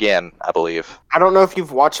return again, I believe. I don't know if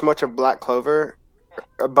you've watched much of Black Clover,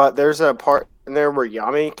 but there's a part in there where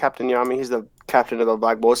Captain Yami, he's the captain of the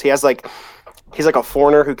Black Bulls. He's like a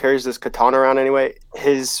foreigner who carries this katana around anyway.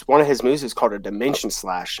 One of his moves is called a dimension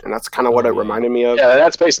slash, and that's kind of what it reminded me of. Yeah,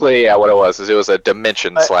 that's basically what it was. It was a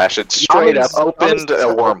dimension slash. It straight up opened a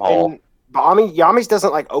wormhole. Yami's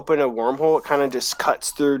doesn't like open a wormhole. It kind of just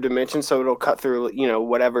cuts through dimensions, so it'll cut through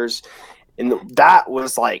whatever's. And that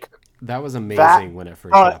was amazing when it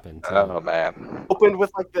first happened. Oh man! Opened with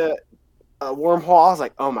like the wormhole. I was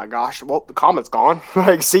like, oh my gosh! Well, the comet's gone.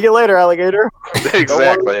 Like, see you later, alligator.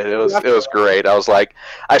 Exactly. It was great. I was like,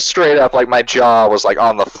 I straight up like my jaw was like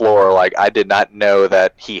on the floor. Like I did not know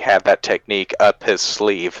that he had that technique up his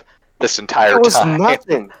sleeve this entire time. It was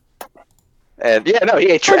nothing. And he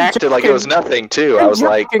acted like it was nothing too. I was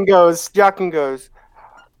like, Jokin goes.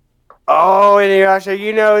 Oh,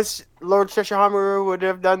 Inuyasha, Lord Sesshomaru would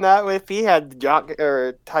have done that if he had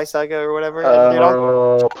Taisaga or whatever.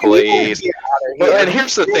 Oh, please. And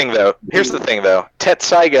here's the thing, though.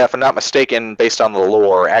 Tetsaiga, if I'm not mistaken, based on the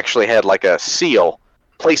lore, actually had like a seal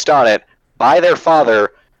placed on it by their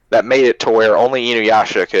father that made it to where only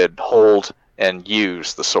Inuyasha could hold and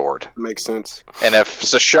use the sword. Makes sense. And if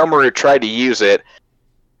Sesshomaru tried to use it,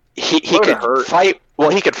 he could hurt. fight. Well,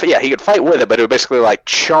 he could fight with it, but it would basically like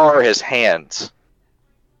char his hands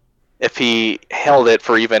if he held it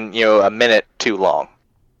for even a minute too long.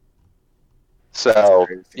 So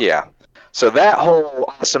yeah. So that whole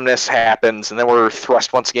awesomeness happens, and then we're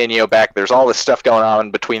thrust once again, back. There's all this stuff going on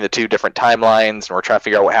between the two different timelines, and we're trying to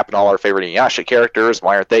figure out what happened to all our favorite Inuyasha characters.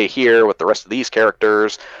 Why aren't they here with the rest of these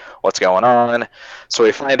characters? What's going on? So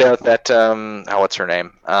we find out that what's her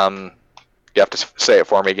name? You have to say it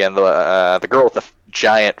for me again. The girl with the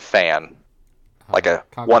giant fan, like a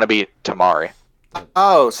wannabe Tamari.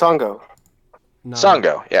 Oh, Sango. No,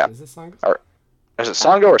 Sango, yeah. Is it Sango? Or is it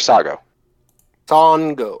Sango or Sago?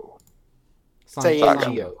 Sango. Say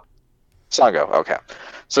Sango. Sango, okay.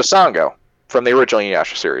 So Sango from the original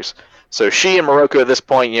Inuyasha series. So she and Moroku at this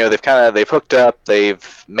point, they've hooked up,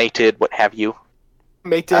 they've mated, what have you.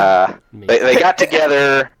 Mated. They got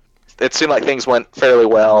together. It seemed like things went fairly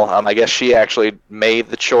well. I guess she actually made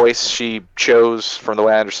the choice. She chose, from the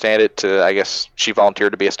way I understand it, I guess she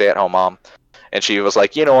volunteered to be a stay-at-home mom. And she was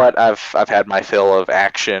like, you know what, I've had my fill of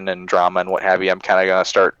action and drama and what have you. I'm kind of going to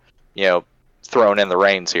start, throwing in the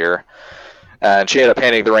reins here. And she ended up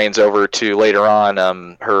handing the reins over to, later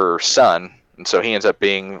on, her son. And so he ends up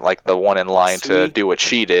being like the one in line to do what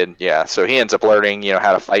she did. Yeah, so he ends up learning,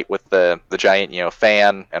 how to fight with the giant,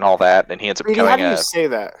 fan and all that. And he ends up becoming how do you say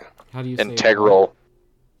that? How do you say integral.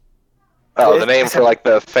 The name for like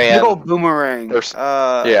the fan. Little boomerang.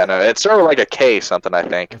 Yeah, no, it's sort of like a K something, I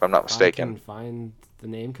think, if I'm not mistaken. I can find the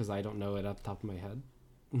name because I don't know it off the top of my head.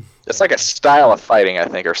 It's like a style of fighting, I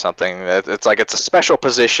think, or something. It's a special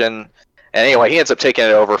position. And anyway, he ends up taking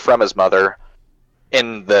it over from his mother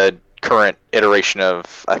in the current iteration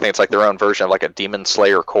of, I think it's like their own version of like a Demon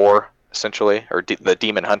Slayer Corps, essentially, or the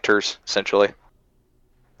Demon Hunters, essentially.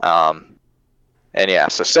 And yeah,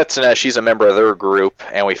 so Setsuna, she's a member of their group,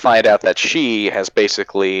 and we find out that she has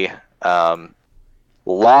basically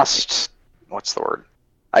lost, what's the word?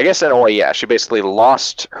 I guess in a way, yeah, she basically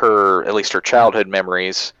lost at least her childhood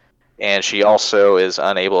memories, and she also is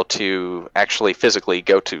unable to actually physically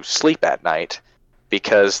go to sleep at night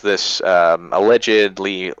because this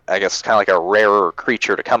allegedly, I guess kind of like a rarer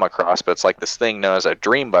creature to come across, but it's like this thing known as a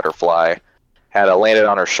dream butterfly, had landed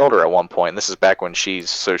on her shoulder at one point. And this is back when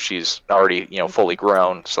she's already, fully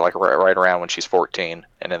grown, so like right around when she's 14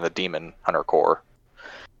 and in the Demon Hunter Corps.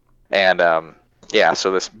 And yeah,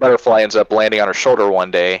 so this butterfly ends up landing on her shoulder one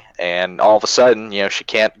day, and all of a sudden, she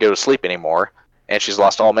can't go to sleep anymore, and she's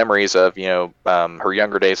lost all memories of, her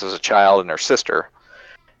younger days as a child and her sister.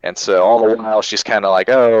 And so all the while, she's kind of like,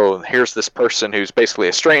 oh, here's this person who's basically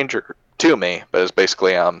a stranger to me, but is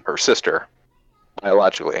basically her sister,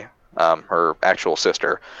 biologically. Her actual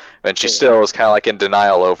sister, and she still is kind of like in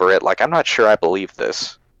denial over it. Like, I'm not sure I believe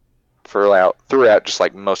this throughout just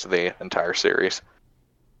like most of the entire series.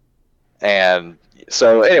 And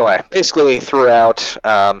so anyway, basically throughout,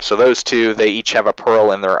 so those two, they each have a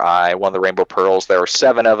pearl in their eye, one of the rainbow pearls. There are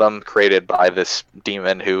 7 of them created by this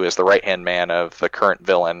demon who is the right-hand man of the current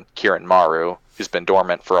villain, Kirin Maru, who's been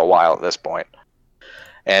dormant for a while at this point.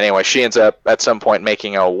 And anyway, she ends up at some point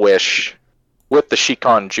making a wish with the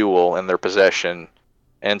Shikon jewel in their possession,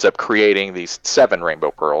 ends up creating these 7 rainbow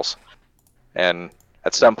pearls. And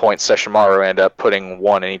at some point, Sesshomaru ended up putting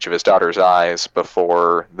one in each of his daughter's eyes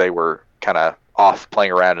before they were kind of off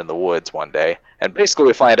playing around in the woods one day. And basically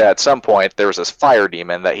we find out at some point there was this fire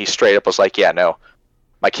demon that he straight up was like, yeah, no,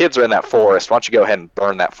 my kids are in that forest. Why don't you go ahead and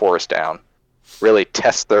burn that forest down? Really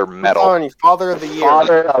test their mettle. Father of the year.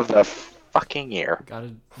 Father of the fucking year.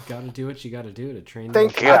 Gotta do what you gotta do to train. I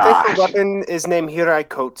think the weapon is named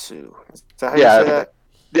Hiraikotsu. Is that how you say that?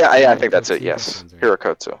 Yeah, I think that's it. Yes,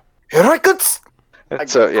 Hirakotsu. Hiraikotsu.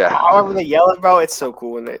 So yeah. However they yell it, bro, it's so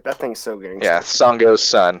cool. And that thing's so gangster. Yeah, Sango's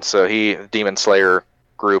son. So Demon Slayer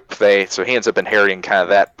group. So he ends up inheriting kind of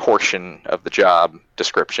that portion of the job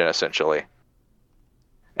description essentially.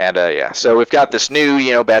 And yeah, so we've got this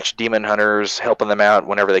new, batch of demon hunters helping them out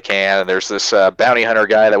whenever they can. And there's this bounty hunter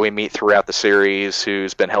guy that we meet throughout the series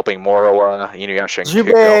who's been helping Moroa, Inuyasha and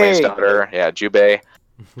Kagome's daughter. Yeah, Jubei.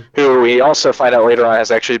 Who we also find out later on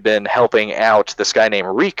has actually been helping out this guy named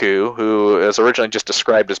Riku, who is originally just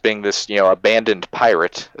described as being this, abandoned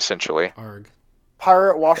pirate, essentially. Arg.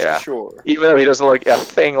 Pirate washed ashore. Even though he doesn't look a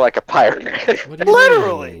thing like a pirate.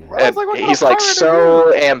 Literally. And he's like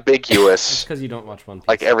so ambiguous. It's because you don't watch One Piece.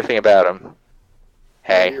 Like everything about him.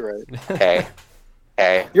 Hey. Yeah, you're right.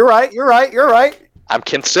 Hey. You're right. I'm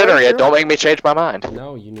considering it. Don't make me change my mind.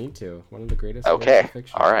 No, you need to. One of the greatest. Okay.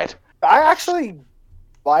 All right. I actually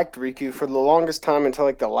liked Riku for the longest time until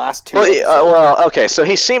like the last two. Well, okay, so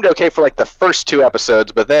he seemed okay for like the first 2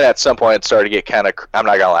 episodes, but then at some point it started to get kind of, I'm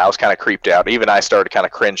not gonna lie, I was kind of creeped out. Even I started to kind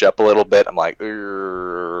of cringe up a little bit. I'm like,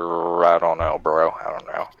 I don't know, bro. I don't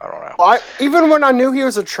know. Well, even when I knew he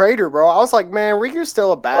was a traitor, bro, I was like, man, Riku's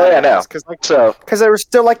still a badass. Oh, yeah, no. Because they were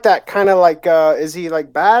still like that kind of like, is he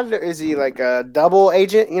like bad? Is he like a double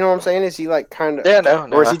agent? You know what I'm saying? Is he like kind of,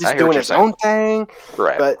 or is he just doing his own thing?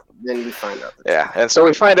 Right. But then we find out. Yeah, and so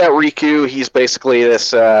we find out Riku, he's basically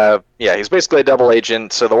this, he's basically a double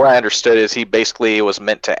agent. So the way I understood is he basically was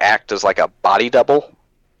meant to act as like a body double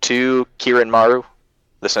to Kirin Maru,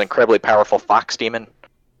 this incredibly powerful fox demon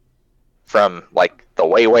from like the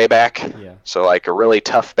way back. Yeah. So like a really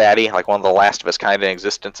tough baddie, like one of the last of his kind in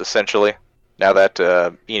existence, essentially. Now that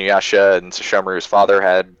Inuyasha and Sesshomaru's father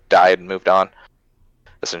had died and moved on,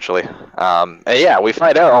 essentially. And yeah, we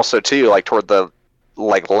find out also too, like toward the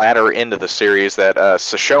latter end of the series, that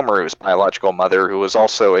Sesshomaru's biological mother, who was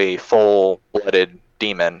also a full-blooded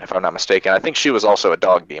demon, if I'm not mistaken, I think she was also a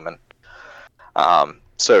dog demon.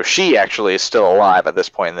 So she actually is still alive at this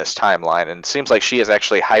point in this timeline, and it seems like she is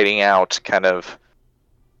actually hiding out kind of...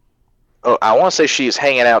 Oh, I want to say she's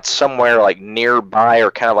hanging out somewhere like nearby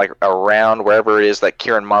or kind of like around wherever it is that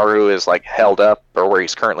Kirin Maru is like held up, or where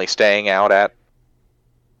he's currently staying out at.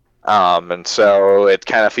 And so it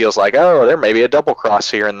kind of feels like, oh, there may be a double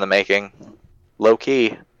cross here in the making. Low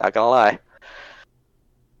key, not gonna lie.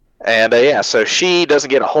 And yeah, so she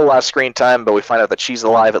doesn't get a whole lot of screen time, but we find out that she's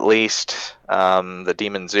alive at least. The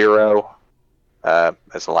Demon Zero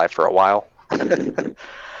is alive for a while. But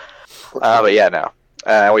yeah, no.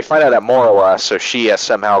 We find out that Morowa, so she has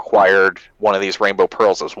somehow acquired one of these rainbow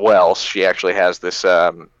pearls as well. She actually has this,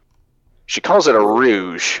 she calls it a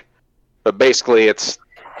rouge, but basically it's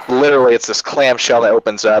this clamshell that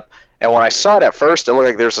opens up. And when I saw it at first, it looked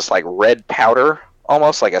like there's this like red powder,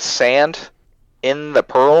 almost like a sand, in the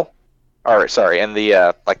pearl, or sorry, in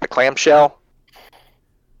the like the clamshell.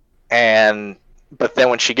 But then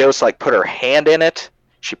when she goes to like put her hand in it,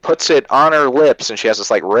 she puts it on her lips, and she has this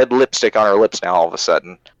like red lipstick on her lips now all of a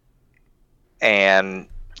sudden. And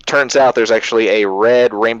turns out there's actually a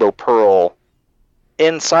red rainbow pearl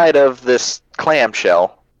inside of this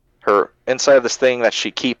clamshell, inside of this thing that she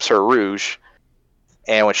keeps her rouge.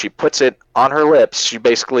 And when she puts it on her lips, she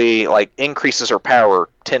basically like increases her power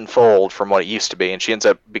tenfold from what it used to be, and she ends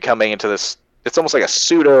up becoming into this. It's almost like a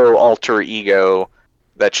pseudo alter ego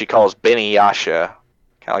that she calls Beniyasha,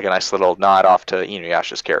 kind of like a nice little nod off to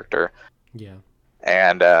Inuyasha's character. Yeah.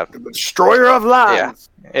 And the destroyer of lives.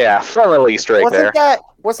 Yeah, fun little Easter egg there.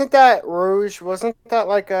 Wasn't that rouge? Wasn't that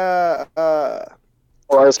like a?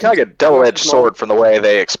 Well, it's kind of like a double-edged sword from the way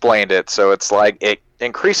they explained it. So it's like it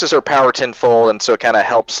increases her power tenfold, and so it kind of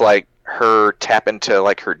helps like her tap into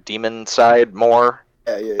like her demon side more.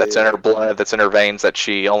 That's in her blood, that's in her veins, that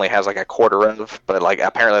she only has like a quarter of, but like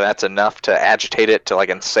apparently that's enough to agitate it to like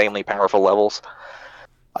insanely powerful levels.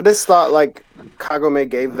 I just thought like Kagome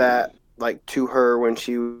gave that like to her when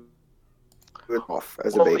she was off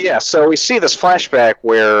as a baby. Yeah, so we see this flashback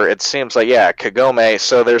where it seems like, yeah, Kagome,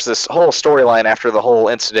 so there's this whole storyline after the whole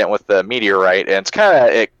incident with the meteorite, and it's kind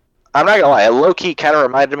of, I'm not gonna lie, it low-key kind of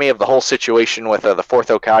reminded me of the whole situation with the fourth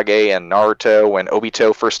Hokage and Naruto when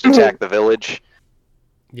Obito first attacked the village.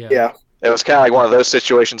 Yeah. It was kind of like one of those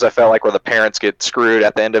situations I felt like where the parents get screwed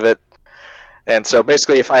at the end of it. And so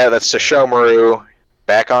basically you find out that Sesshomaru,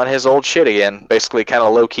 back on his old shit again, basically kind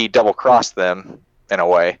of low-key double-crossed them in a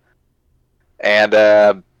way. And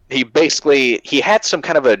he had some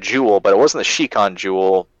kind of a jewel, but it wasn't the Shikon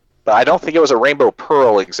jewel. But I don't think it was a rainbow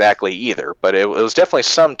pearl exactly either, but it was definitely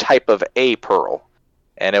some type of a pearl.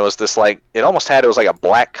 And it was this like, it was like a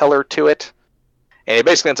black color to it. And he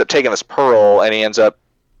basically ends up taking this pearl, and he ends up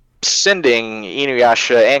sending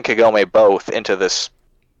Inuyasha and Kagome both into this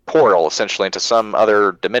portal, essentially, into some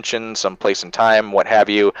other dimension, some place in time, what have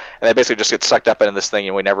you. And they basically just get sucked up into this thing,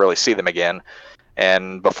 and we never really see them again.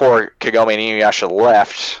 And before Kagome and Inuyasha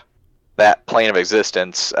left that plane of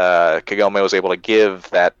existence, Kagome was able to give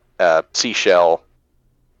that seashell,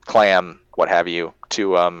 clam, what have you,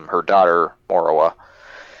 to her daughter, Morowa.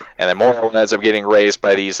 And then Morowa ends up getting raised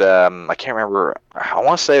by these, I can't remember, I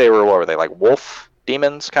want to say they were, what were they, like wolf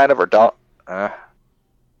demons, kind of, or dog?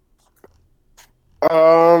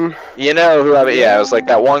 You know who it was like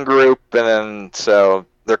that one group, and then, so,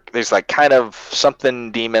 there's like kind of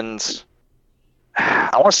something demons.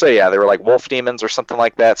 I want to say, they were like wolf demons or something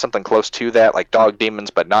like that, something close to that, like dog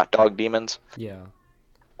demons, but not dog demons. Yeah.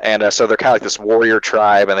 And so they're kind of like this warrior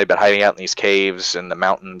tribe, and they've been hiding out in these caves in the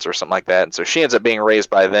mountains or something like that. And so she ends up being raised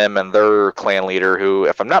by them and their clan leader, who,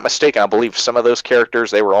 if I'm not mistaken, I believe some of those characters,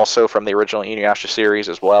 they were also from the original Inuyasha series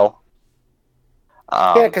as well.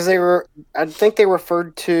 Yeah, because I think they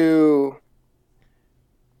referred to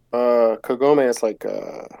Kagome as like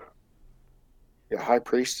a high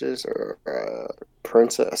priestess or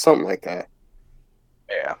princess, something like that.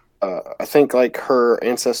 Yeah. I think like her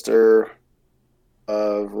ancestor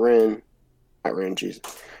of Rin, not Rin, Jesus.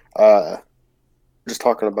 Just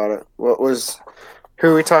talking about it. Who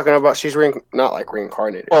are we talking about? She's not like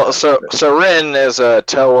reincarnated. Well, so Rin is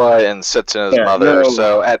Toa and Setsuna's mother.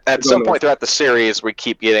 So at some point throughout the series, we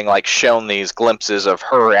keep getting like shown these glimpses of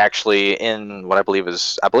her actually in what I believe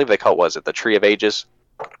they call it the Tree of Ages.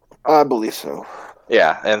 I believe so.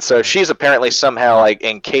 Yeah, and so she's apparently somehow like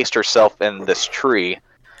encased herself in this tree.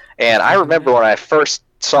 And I remember when I first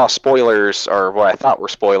saw spoilers, or what I thought were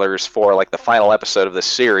spoilers for like the final episode of this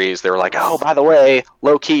series, they were like, "Oh, by the way,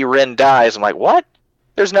 low-key Rin dies." I'm like, "What?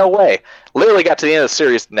 There's no way." Literally got to the end of the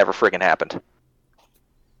series, never freaking happened.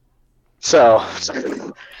 So,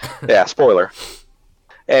 yeah, spoiler.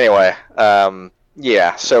 Anyway,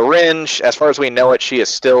 yeah, so Rin, as far as we know it, she is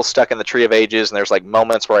still stuck in the Tree of Ages, and there's like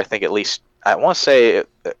moments where I think at least, I want to say,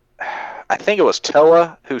 I think it was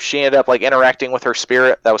Toa who she ended up like interacting with her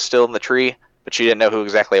spirit that was still in the tree, but she didn't know who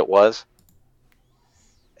exactly it was.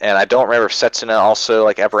 And I don't remember if Setsuna also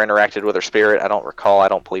like ever interacted with her spirit. I don't recall. I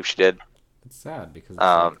don't believe she did. It's sad because it's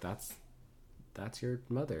like, that's your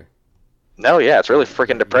mother. No, yeah, it's really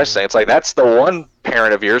freaking depressing. It's like that's the one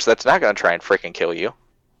parent of yours that's not going to try and freaking kill you.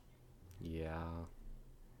 Yeah.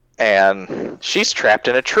 And she's trapped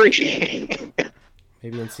in a tree.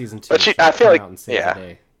 Maybe in season 2. But I feel like,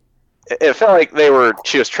 yeah. It felt like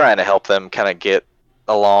she was trying to help them kind of get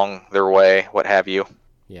along their way, what have you.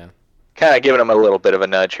 Yeah. Kind of giving them a little bit of a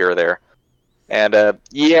nudge here or there. And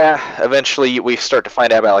yeah, eventually we start to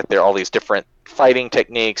find out about like there are all these different fighting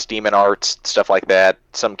techniques, demon arts, stuff like that.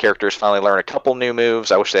 Some characters finally learn a couple new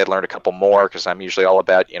moves. I wish they had learned a couple more because I'm usually all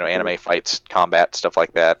about, anime fights, combat, stuff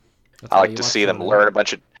like that. I like to see them learn a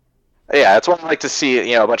bunch of... Yeah, that's what I like to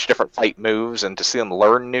see, a bunch of different fight moves and to see them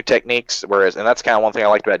learn new techniques. And that's kind of one thing I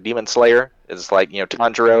liked about Demon Slayer is like,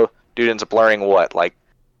 Tanjiro, dude ends up learning like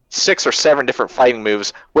 6 or 7 different fighting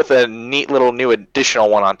moves with a neat little new additional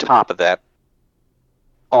one on top of that.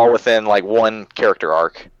 All within like one character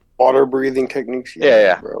arc. Water breathing techniques.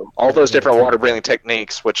 Yeah. Bro. All those different water breathing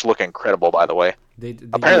techniques, which look incredible, by the way.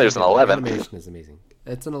 Apparently there's an 11th. The animation is amazing.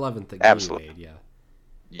 It's an 11th that Absolutely. Made, yeah.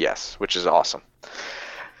 Yes, which is awesome.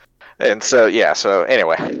 And so, yeah, so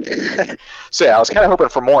anyway. So, yeah, I was kind of hoping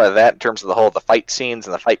for more of that in terms of the fight scenes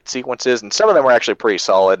and the fight sequences, and some of them were actually pretty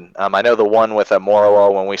solid. I know the one with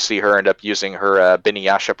Moroa, when we see her end up using her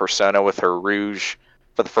Beniyasha persona with her Rouge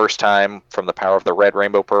for the first time from the power of the Red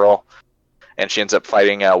Rainbow Pearl, and she ends up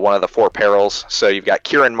fighting one of the 4 perils. So you've got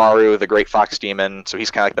Kirin Maru, the Great Fox Demon, so he's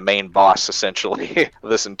kind of like the main boss, essentially, of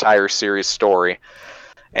this entire series story.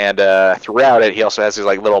 And throughout it, he also has these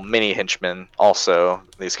like little mini henchmen. Also,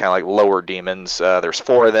 these kind of like lower demons. There's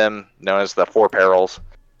 4 of them, known as the 4 perils.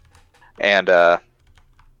 And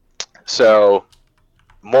so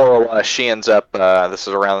Moroa, she ends up. This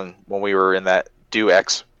is around when we were in that Deus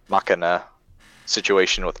Ex Machina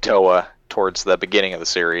situation with Toa towards the beginning of the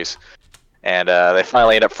series, and they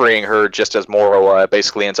finally end up freeing her just as Moroa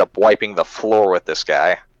basically ends up wiping the floor with this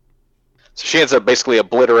guy. So she ends up basically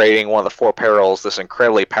obliterating one of the 4 perils, this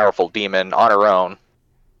incredibly powerful demon, on her own.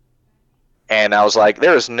 And I was like,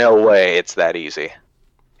 there's no way it's that easy.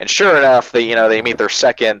 And sure enough, they meet their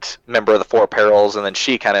second member of the 4 perils, and then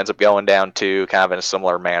she kind of ends up going down to kind of in a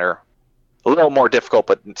similar manner. A little more difficult,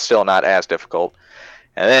 but still not as difficult.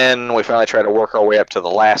 And then we finally try to work our way up to the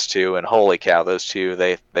last 2, and holy cow, those 2,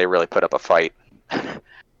 they really put up a fight.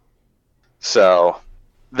 So...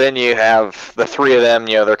 Then you have the 3 of them,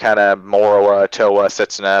 they're kind of Moroa, Toa,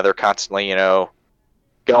 Setsuna. They're constantly,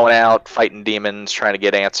 going out, fighting demons, trying to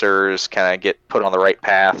get answers, kind of get put on the right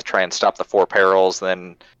path, try and stop the 4 perils.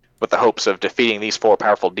 Then, with the hopes of defeating these 4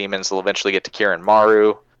 powerful demons, they'll eventually get to Kirin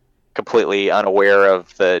Maru, completely unaware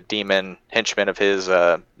of the demon henchman of his,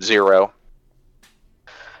 Zero.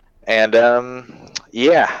 And,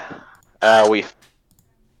 yeah, we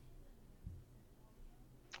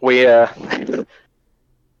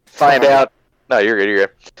find out... No, you're good.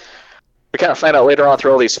 We kind of find out later on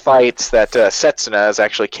through all these fights that Setsuna is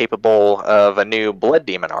actually capable of a new blood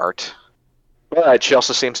demon art. But she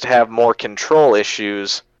also seems to have more control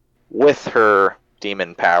issues with her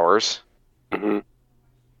demon powers. Mm-hmm.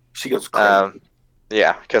 She goes crazy.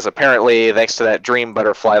 Yeah, because apparently, thanks to that dream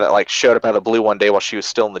butterfly that like showed up out of the blue one day while she was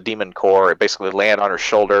still in the demon core, it basically landed on her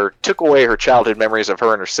shoulder, took away her childhood memories of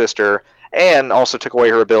her and her sister, and also took away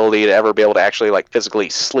her ability to ever be able to actually like physically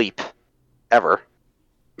sleep, ever.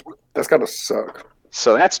 That's gotta suck.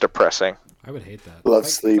 So that's depressing. I would hate that. Love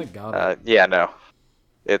It's sleep. It's like Gata. Yeah, no,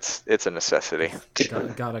 it's a necessity.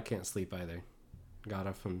 Gata can't sleep either.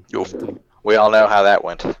 Gata from Oof. Naruto. We all know how that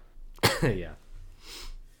went. Yeah.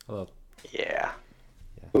 Hello. Yeah.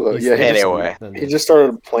 Well, He's yeah, the- Anyway. then He just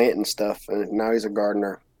started planting stuff, and now he's a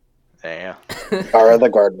gardener. Yeah. Or the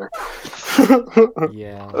gardener.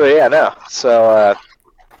 Yeah. Well, yeah, no. So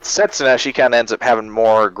Setsuna, she kind of ends up having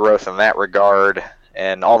more growth in that regard,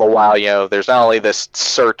 and all the while, there's not only this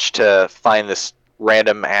search to find this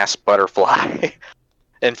random ass butterfly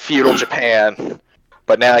in feudal Japan,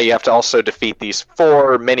 but now you have to also defeat these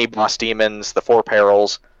 4 mini boss demons, the 4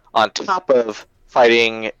 perils, on top of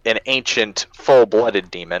fighting an ancient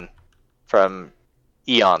full-blooded demon from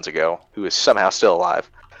eons ago, who is somehow still alive.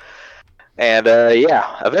 And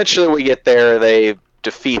eventually we get there. They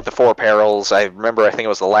defeat the 4 perils. I remember, I think it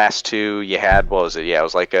was the last 2 you had. What was it? Yeah, it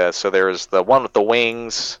was like so there was the one with the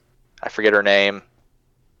wings. I forget her name.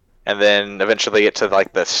 And then eventually get to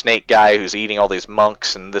like the snake guy who's eating all these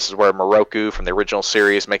monks, and this is where Moroku from the original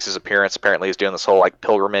series makes his appearance. Apparently he's doing this whole like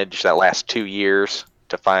pilgrimage that lasts 2 years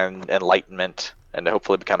to find enlightenment and to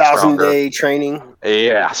hopefully become stronger. 1,000-day training.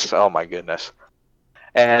 Yes. Oh my goodness.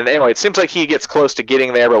 And anyway, it seems like he gets close to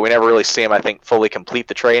getting there, but we never really see him, I think, fully complete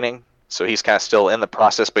the training. So he's kind of still in the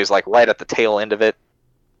process, but he's like right at the tail end of it.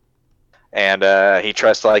 And he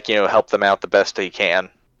tries to help them out the best he can.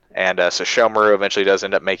 And so Shomaru eventually does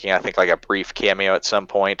end up making, I think, like a brief cameo at some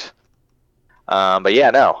point. But yeah,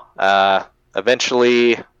 no.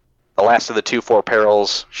 Eventually, the last of the 2 4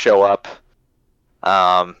 perils show up.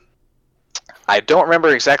 I don't remember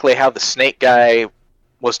exactly how the snake guy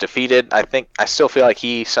was defeated. I still feel like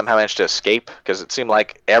he somehow managed to escape, because it seemed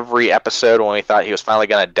like every episode when we thought he was finally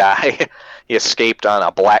going to die, he escaped on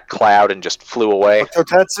a black cloud and just flew away.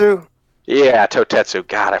 Totetsu? Yeah, Totetsu.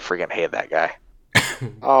 God, I freaking hate that guy.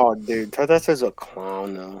 Oh, dude. Totetsu's a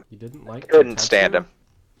clown, though. You didn't like Couldn't Totetsu? stand him.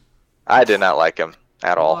 I did not like him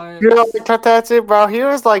at all. What? You know Totetsu, bro? He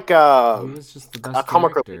was like He was just the a best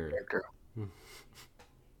comic relief character. character.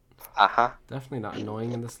 Uh-huh. Definitely not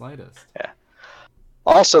annoying in the slightest.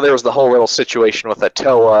 Also, there was the whole little situation with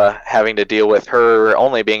Atoa having to deal with her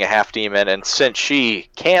only being a half demon, and since she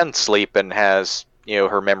can sleep and has,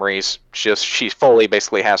 her memories, she fully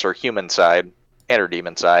basically has her human side and her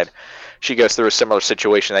demon side. She goes through a similar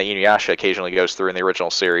situation that Inuyasha occasionally goes through in the original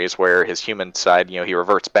series, where his human side, he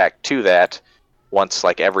reverts back to that once,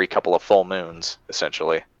 like, every couple of full moons,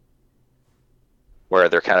 essentially. Where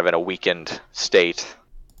they're kind of in a weakened state.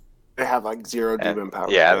 They have like 0 demon power.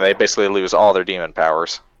 Yeah, and they basically lose all their demon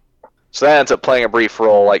powers. So that ends up playing a brief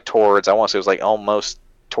role, like, towards, I want to say it was, like, almost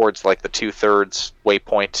towards, like, the 2/3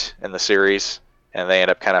 waypoint in the series. And they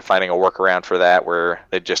end up kind of finding a workaround for that, where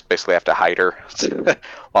they just basically have to hide her.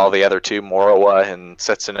 While the other 2, Morowa and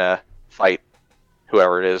Setsuna, fight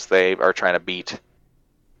whoever it is they are trying to beat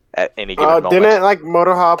at any given moment. Didn't like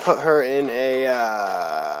Motoha put her in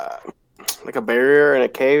a like a barrier in a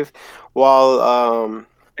cave while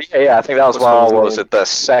Yeah, I think that was What's while, his what was name? it, the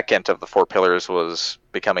second of the 4 pillars was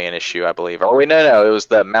becoming an issue, I believe. Oh, wait, no, it was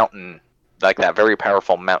the mountain, like that very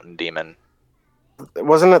powerful mountain demon.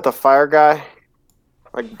 wasn't it the fire guy?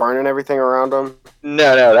 Like burning everything around him?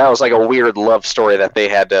 No, that was like a weird love story that they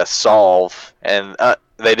had to solve, and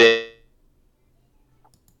they did.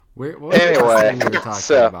 What was the Anyway, last thing you were talking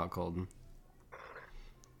so- about, Colton?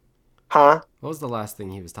 Huh? What was the last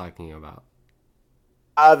thing he was talking about?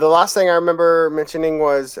 The last thing I remember mentioning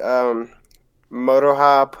was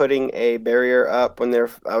Motoha putting a barrier up when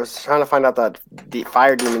I was trying to find out that the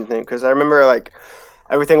fire demon thing, because I remember like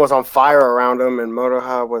everything was on fire around him, and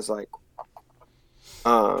Motoha was like,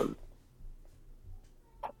 trying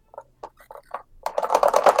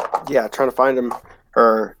to find him,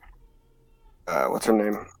 or what's her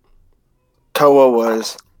name? Toa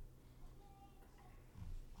was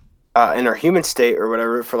in her human state or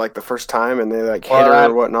whatever for like the first time, and they like hit her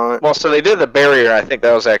or whatnot. Well, so they did the barrier. I think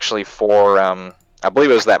that was actually for, I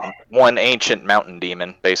believe it was that one ancient mountain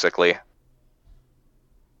demon, basically.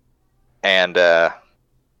 And I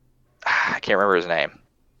can't remember his name.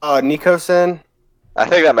 Nico-sen. I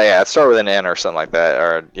think that it started with an N or something like that.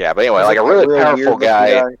 Or but anyway, like a really Real powerful weird-looking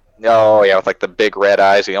guy. Oh yeah, with like the big red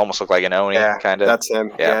eyes. He almost looked like an Oni, Yeah, kind of. that's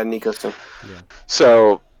him. Yeah. Yeah, Nico-sen.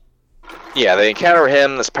 So, yeah, they encounter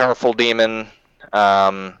him, this powerful demon,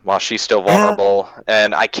 while she's still vulnerable,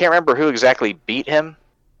 and I can't remember who exactly beat him.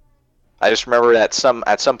 I just remember at some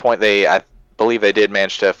point I believe they did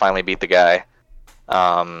manage to finally beat the guy.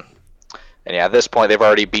 And yeah, at this point, they've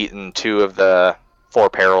already beaten 2 of the 4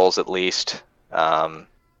 perils at least.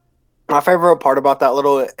 My favorite part about that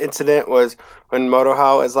little incident was when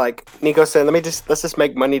Motohao is like, Nico said, let's just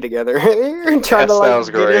make money together. And trying to, that was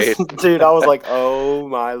great. Dude, I was like, oh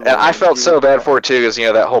my Lord. And I felt so bad for it too, because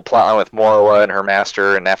that whole plotline with Morowa and her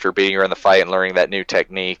master, and after beating her in the fight and learning that new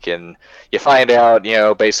technique, and you find out,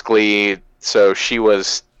 basically, so she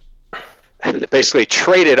was basically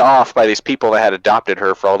traded off by these people that had adopted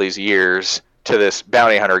her for all these years to this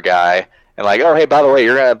bounty hunter guy, and like, oh hey, by the way,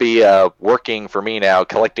 you're gonna be working for me now,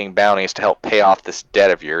 collecting bounties to help pay off this debt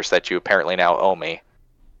of yours that you apparently now owe me.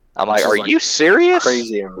 I'm like, are you serious?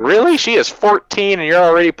 Crazy. Really? She is 14 and you're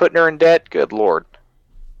already putting her in debt? Good Lord.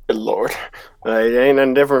 Good Lord. It ain't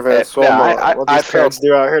nothing different from what these parents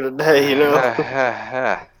do out here today,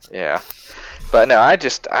 Yeah. But no, I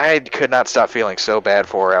could not stop feeling so bad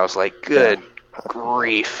for her. I was like, good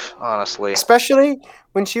grief, honestly. Especially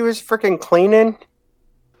when she was freaking cleaning.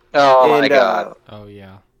 Oh my god. Oh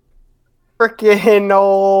yeah. Freaking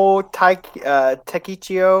old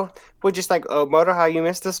Takichio would just like, oh, Motohao, you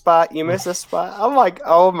missed a spot. I'm like,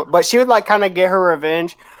 oh, but she would like kind of get her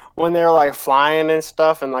revenge when they're like flying and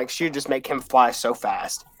stuff, and like she would just make him fly so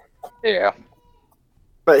fast. Yeah.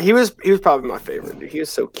 But he was probably my favorite, dude. He was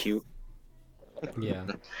so cute. Yeah.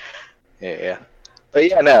 Yeah. But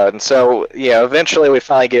yeah, no, and so eventually we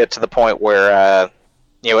finally get to the point where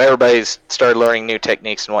everybody's started learning new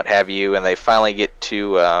techniques and what have you, and they finally get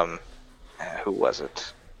to who was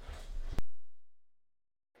it?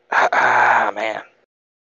 Man.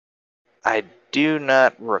 I do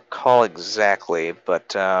not recall exactly,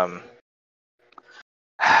 but I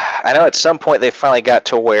know at some point they finally got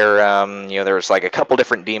to where there was like a couple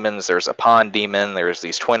different demons. There's a pond demon, there's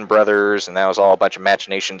these twin brothers, and that was all a bunch of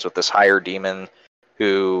machinations with this higher demon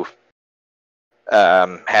who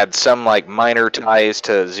had some like minor ties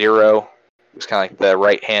to Zero. It was kind of like the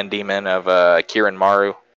right-hand demon of Kirin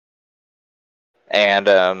Maru. And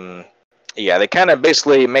they kind of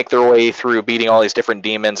basically make their way through beating all these different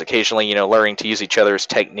demons, occasionally, learning to use each other's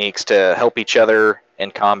techniques to help each other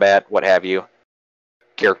in combat, what have you.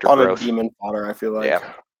 Character growth. Of demon fodder, I feel like.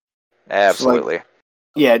 Yeah, absolutely.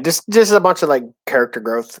 Just a bunch of like character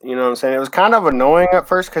growth. You know what I'm saying? It was kind of annoying at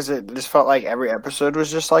first because it just felt like every episode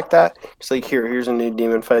was just like that. It's like here's a new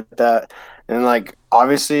demon fight that, and like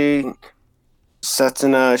obviously,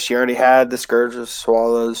 Setsuna, she already had the Scourge of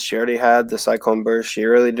Swallows. She already had the Cyclone Burst. She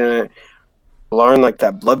really didn't learn like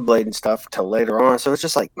that Bloodblade and stuff till later on. So it's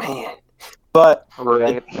just like, man. But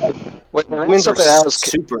right. That's something that was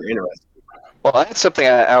super interesting. Well, that's something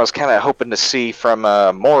I was kind of hoping to see from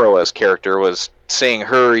Morowa's character, was seeing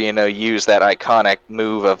her, use that iconic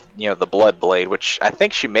move of, the Bloodblade, which I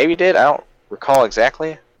think she maybe did. I don't recall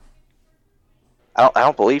exactly. I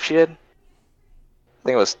don't believe she did. I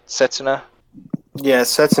think it was Setsuna. Yeah,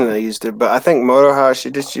 Setsuna used it, but I think Motohao,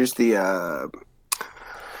 she just used the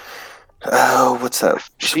what's that?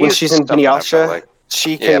 When she's in Beniyasha, like,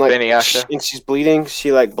 she can like, Beniyasha. and she's bleeding.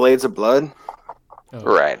 She like blades of blood. Oh,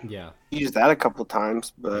 right. Yeah. Used that a couple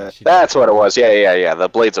times, but that's what it was. Yeah. The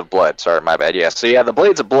Blades of Blood. Sorry, my bad. Yeah. So the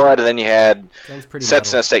Blades of Blood, and then you had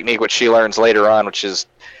Setsuna's technique, which she learns later on, which is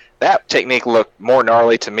that technique looked more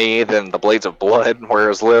gnarly to me than the Blades of Blood, where it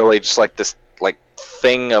was literally just like this like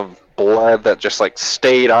thing of blood that just like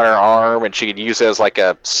stayed on her arm, and she could use it as like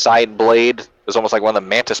a side blade. It was almost like one of the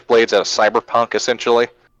Mantis blades out of Cyberpunk, essentially.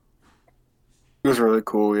 It was really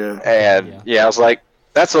cool, yeah. And I was like,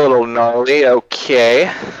 that's a little gnarly.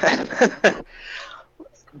 Okay.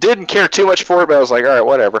 Didn't care too much for it, but I was like, all right,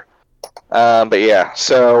 whatever. But yeah,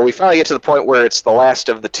 so we finally get to the point where it's the last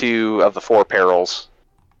of the 2 of the 4 perils.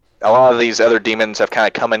 A lot of these other demons have kind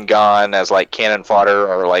of come and gone as like cannon fodder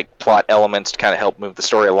or like plot elements to kind of help move the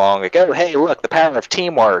story along. Like, oh, hey, look, the power of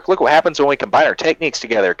teamwork. Look what happens when we combine our techniques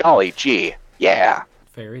together. Golly gee. Yeah.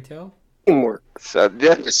 Fairy Tail? Teamwork. So,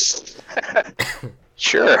 yes.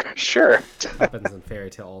 Sure. Happens in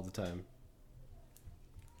Fairy Tail all the time.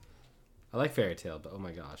 I like Fairy Tail, but oh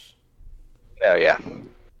my gosh. Oh, yeah.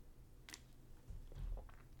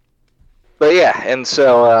 But yeah, and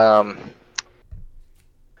so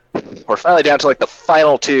we're finally down to like the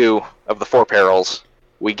final 2 of the 4 perils.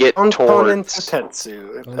 We get towards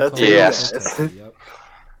Tetsu. Yes. Yep.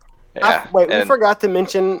 Yeah. We forgot to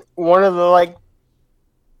mention one of the like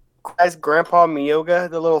guy's Grandpa Miyoga,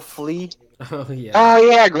 the little flea. Oh yeah. Oh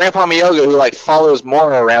yeah, Grandpa Miyoga, who like follows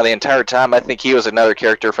Mora around the entire time. I think he was another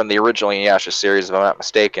character from the original Inuyasha series, if I'm not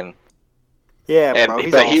mistaken. Yeah,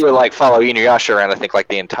 but he would like follow Inuyasha around, I think, like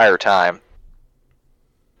the entire time.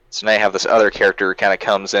 So now you have this other character who kind of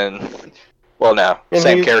comes in Well, no, And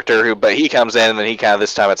same character but he comes in and then he kind of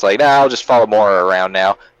this time it's like, nah, I'll just follow Mora around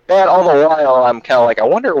now. And all the while I'm kind of like, I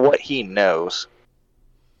wonder what he knows.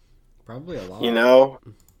 Probably a lot. You know,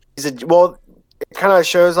 it kind of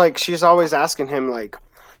shows like she's always asking him like,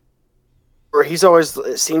 or he's always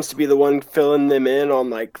seems to be the one filling them in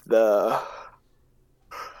on like the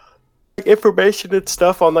information and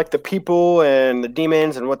stuff on like the people and the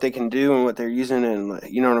demons and what they can do and what they're using and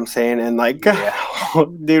like, you know what I'm saying? And like,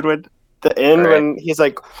 dude, with the end when he's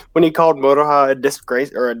like when he called Moroha a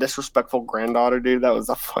disgrace or a disrespectful granddaughter, dude, that was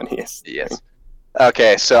the funniest. Yes. Thing.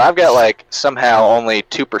 Okay, so I've got like somehow only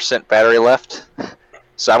 2% battery left,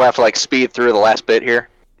 so I'm gonna have to like speed through the last bit here.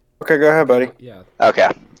 Okay, go ahead, buddy. Yeah.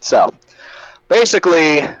 Okay, so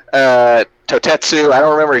basically, Totetsu, I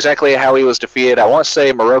don't remember exactly how he was defeated. I want to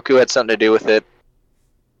say Moroku had something to do with it.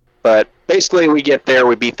 But basically, we get there,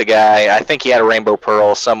 we beat the guy. I think he had a rainbow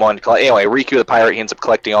pearl. Anyway, Riku the pirate, he ends up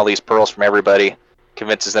collecting all these pearls from everybody,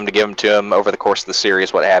 convinces them to give them to him over the course of the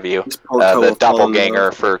series, what have you. The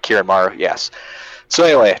doppelganger for Kirinmaru, yes. So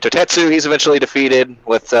anyway, Totetsu, he's eventually defeated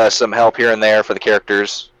with some help here and there for the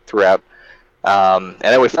characters throughout. And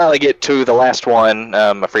then we finally get to the last one.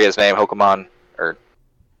 I forget his name, Hokomon, or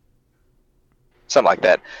something like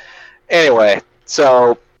that. Anyway,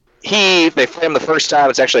 so they fight him the first time.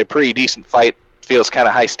 It's actually a pretty decent fight. Feels kind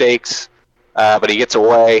of high stakes, but he gets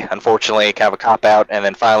away, unfortunately, kind of a cop-out. And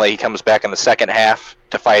then finally he comes back in the second half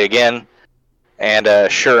to fight again.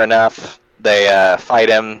 And sure enough, they fight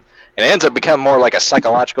him. And it ends up becoming more like a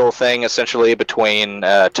psychological thing, essentially, between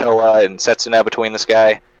Toa and Setsuna, between this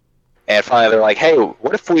guy. And finally they're like, hey,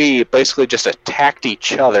 what if we basically just attacked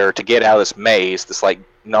each other to get out of this maze, this like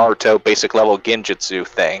Naruto basic level genjutsu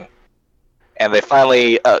thing. And they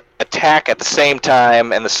finally attack at the same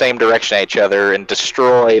time in the same direction at each other and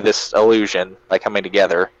destroy this illusion by coming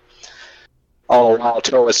together. All the while,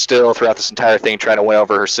 Toa is still, throughout this entire thing, trying to win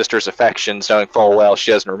over her sister's affections, knowing full well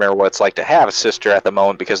she doesn't remember what it's like to have a sister at the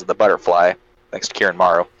moment because of the butterfly, thanks to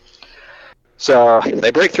Kirinmaru. So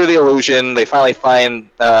they break through the illusion, they finally find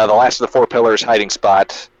the last of the four pillars' hiding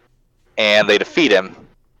spot, and they defeat him.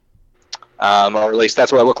 Or at least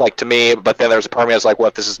that's what it looked like to me, but then there was a part of me that was like,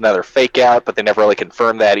 what, this is another fake out, but they never really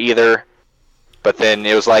confirmed that either. But then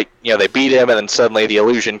it was like, they beat him, and then suddenly the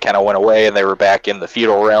illusion kind of went away, and they were back in the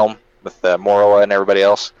feudal realm with Moroha and everybody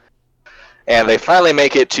else. And they finally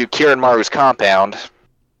make it to Kirinmaru's compound,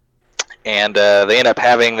 and they end up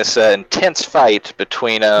having this intense fight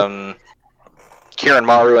between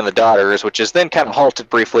Kirinmaru and the daughters, which is then kind of halted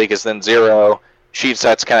briefly, because then Zero, she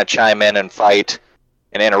decides to kind of chime in and fight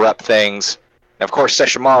and interrupt things. And of course,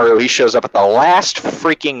 Sesshomaru, he shows up at the last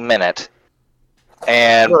freaking minute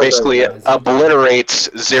and basically obliterates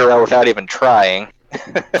Zero without even trying.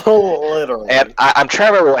 Literally. And I'm trying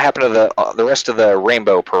to remember what happened to the rest of the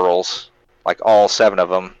rainbow pearls, like all 7 of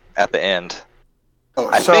them at the end.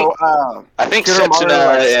 I think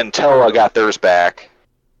Setsuna and Toa got theirs back,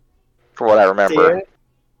 from what I remember.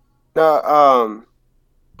 No, I'm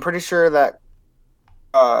pretty sure that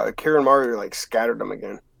Kirinmaru like scattered them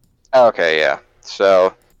again. Okay, yeah.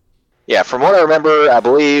 So, yeah, from what I remember, I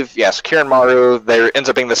believe, yes, Kirinmaru, there ends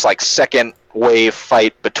up being this like second wave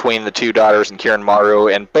fight between the two daughters and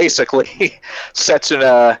Kirinmaru, and basically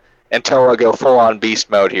Setsuna and Toa go full on beast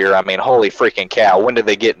mode here. I mean, holy freaking cow! When did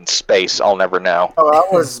they get in space? I'll never know. Oh,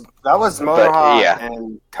 that was Moroha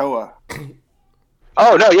and Toa.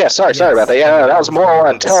 Oh no, yeah, sorry about that. Yeah, that was Moroha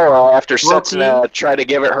and Toa after Setsuna tried to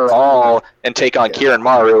give it her all and take on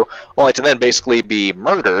Kirinmaru, only to then basically be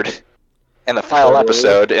murdered in the final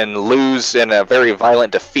episode and lose in a very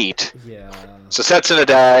violent defeat. Yeah. So Setsuna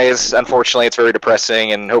dies. Unfortunately, it's very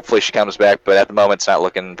depressing, and hopefully she comes back, but at the moment it's not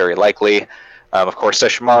looking very likely. Of course,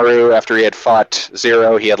 Sesshomaru, after he had fought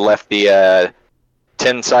Zero, he had left the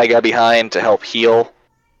Ten Saiga behind to help heal.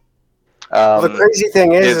 The crazy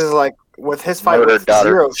thing is like, with his fight with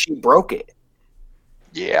Zero, she broke it.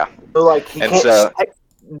 Yeah. So, like, he can't.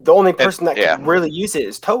 The only person that can really use it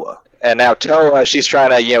is Toa. And now Toa, she's trying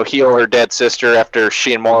to, heal her dead sister after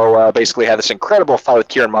she and Moroha basically had this incredible fight with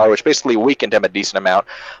Kirinmaru, which basically weakened him a decent amount.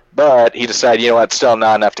 But he decided, it's still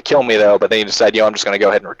not enough to kill me, though. But then he decided, I'm just going to go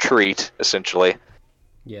ahead and retreat, essentially.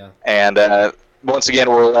 Yeah. And once again,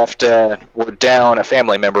 we're down a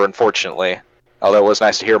family member, unfortunately. Although it was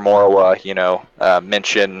nice to hear Moroha,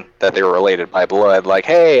 mention that they were related by blood. Like,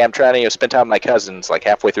 hey, I'm trying to spend time with my cousins. Like,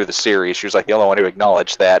 halfway through the series, she was like the only one who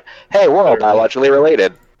acknowledged that. Hey, we're all biologically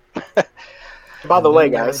related. By the way,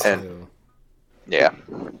 guys. Yeah.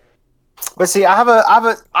 But see, I have a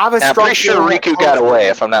I'm pretty sure Riku got away,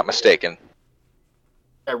 if I'm not mistaken.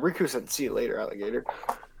 Yeah, Riku said, "See you later, alligator."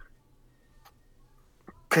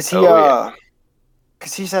 Because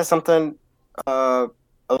he said something.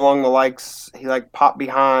 along the likes. He like popped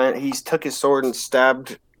behind. He took his sword and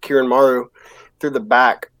stabbed Kiranmaru through the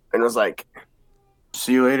back, and was like,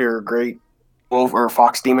 "See you later, great wolf or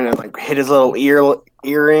fox demon," and like hit his little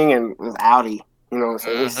earring and was outie. You know,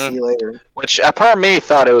 so see you later. Which a part of me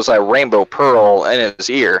thought it was like Rainbow Pearl in his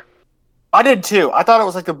ear. I did too. I thought it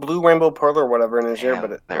was like the blue rainbow pearl or whatever in his ear,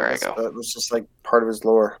 but it was just like part of his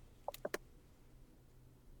lore.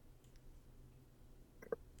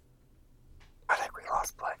 I think we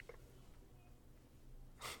lost Blake.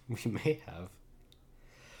 We may have.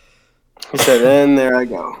 He said, "And there I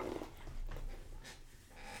go."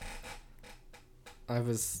 I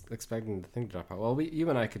was expecting the thing to drop out. Well, you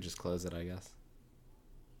and I could just close it, I guess.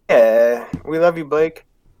 Yeah, we love you, Blake.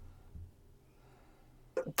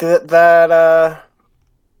 That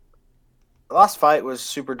last fight was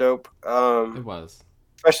super dope. It was.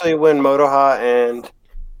 Especially when Motoha and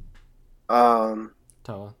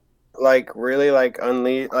Toa. like really like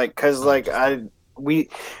unleash like because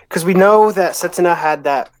we know that Setsuna had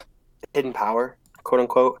that hidden power, quote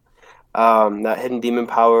unquote, that hidden demon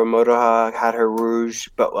power. Motoha had her Rouge,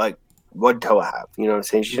 but like what did Toa have? You know what I'm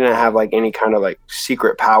saying? She didn't have like any kind of like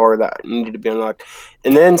secret power that needed to be unlocked.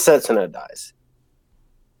 And then Setsuna dies.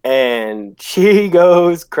 And she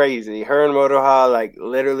goes crazy. Her and Motoha, like,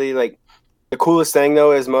 literally, like, the coolest thing,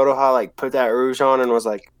 though, is Motoha, like, put that Rouge on and was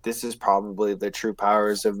like, this is probably the true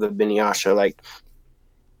powers of the Inuyasha. Like,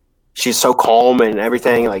 she's so calm and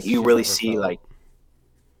everything. Like, you really see, like,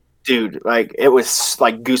 dude, like, it was,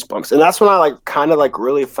 like, goosebumps. And that's when I, like, kind of, like,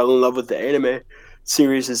 really fell in love with the anime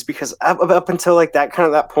series, is because up until, like,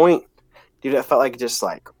 that point, dude, it felt like just,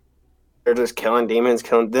 like, they're just killing demons,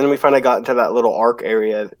 Then we finally got into that little arc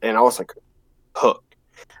area, and I was like hooked.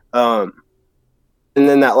 And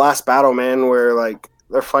then that last battle, man, where like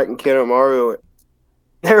they're fighting Kiranmaru,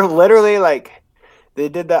 they're literally like they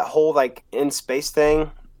did that whole like in space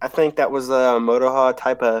thing. I think that was a Motoha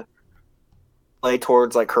type of play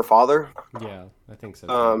towards like her father. Yeah, I think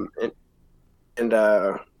so.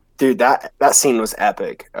 Dude, that scene was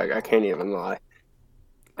epic. I can't even lie.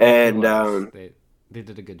 And they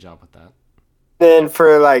did a good job with that. Then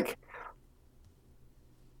for like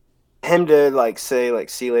him to like say like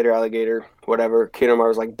 "see you later, alligator," whatever, Kiranmaru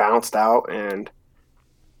was like bounced out, and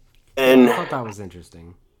I thought that was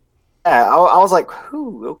interesting. Yeah, I was like,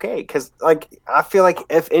 "Whew, okay," because like I feel like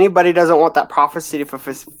if anybody doesn't want that prophecy to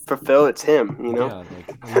fulfill, it's him. You know,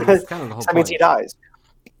 that's kind of the whole that means he dies.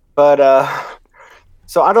 But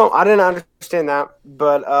so I didn't understand that,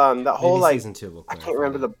 but that whole maybe like season 2 I can't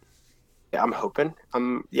remember the. Yeah, I'm hoping.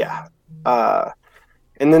 And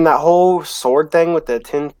then that whole sword thing with the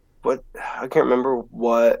 10. What I can't remember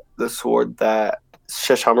what the sword that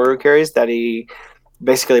Sesshomaru carries that he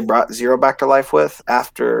basically brought Zero back to life with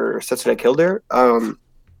after Setsuna killed her. And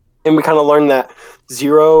we kind of learned that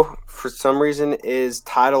Zero, for some reason, is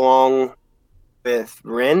tied along with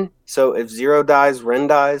Ren. So if Zero dies, Ren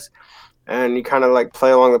dies. And you kind of like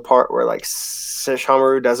play along the part where like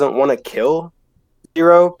Sesshomaru doesn't want to kill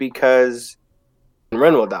Zero because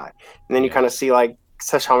Ren will die. And then you kind of see like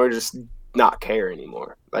Sesshomaru just not care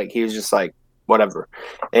anymore. Like he was just like whatever.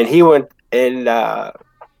 And he went and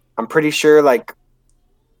I'm pretty sure like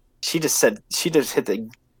she just hit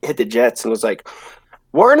the jets and was like,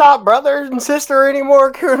 "We're not brother and sister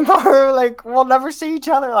anymore, Kiranmaru. Like we'll never see each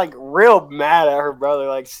other." Like real mad at her brother.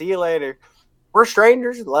 Like, "See you later. We're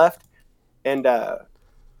strangers." Left. And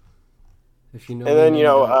if you know, and then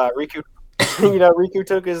Riku Riku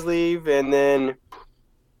took his leave, and then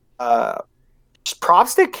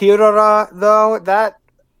props to Kyurara, though. That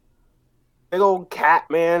big old cat,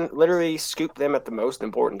 man, literally scooped them at the most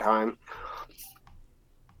important time.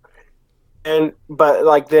 But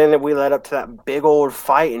like then we led up to that big old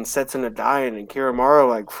fight and Setsuna dying, and Kiranmaru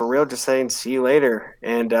like for real just saying "see you later."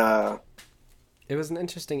 And it was an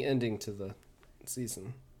interesting ending to the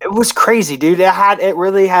season. It was crazy, dude. It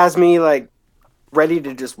really has me like ready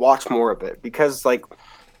to just watch more of it, because like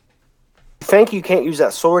I think you can't use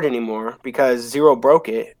that sword anymore because Zero broke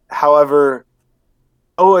it. However,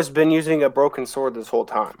 Oa's been using a broken sword this whole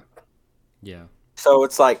time. Yeah. So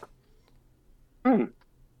it's like,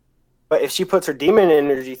 But if she puts her demon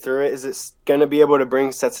energy through it, is it going to be able to bring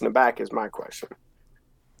Setsuna back is my question.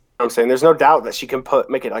 I'm saying there's no doubt that she can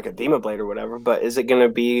make it like a demon blade or whatever, but is it going to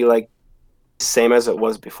be like same as it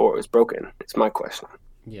was before it was broken? It's my question.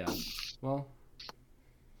 Yeah. Well,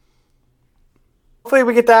 hopefully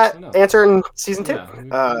we get that answer in season 2.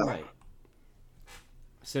 Yeah, right.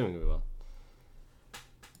 Assuming we will.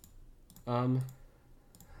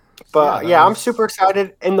 But I'm super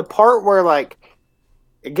excited. And the part where like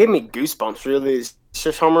it gave me goosebumps really is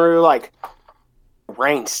Sesshomaru like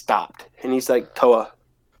rain stopped. And he's like, Toa,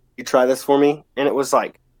 you try this for me? And it was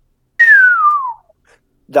like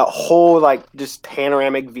the whole like just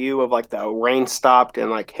panoramic view of like the rain stopped and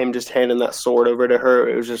like him just handing that sword over to her.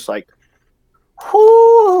 It was just like,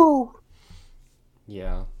 whoo!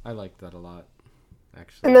 Yeah, I liked that a lot,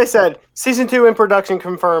 actually. And they said season 2 in production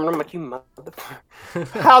confirmed. I'm like, you motherfucker!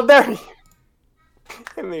 How dare you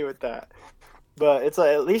hit me with that? But it's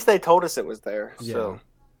like at least they told us it was there. Yeah. So.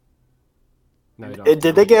 No, you don't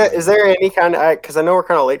Did they get? Is there any kind of? Because I know we're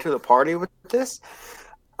kind of late to the party with this.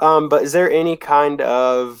 But is there any kind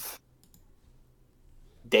of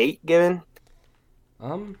date given?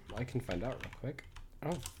 I can find out real quick. I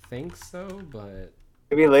don't think so, but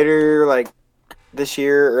Maybe later, like this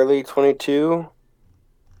year, early 22.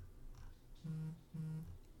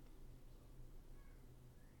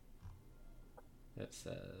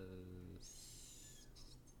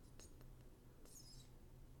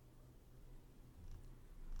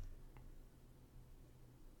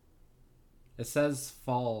 it says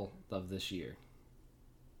fall of this year.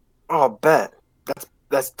 Oh, bet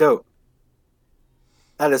that's dope.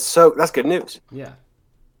 That's good news. Yeah.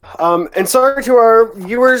 And sorry to our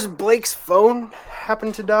viewers, Blake's phone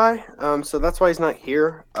happened to die. So that's why he's not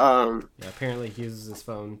here. Yeah, apparently he uses his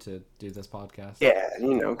phone to do this podcast. Yeah,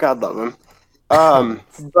 God love him.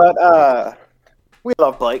 But we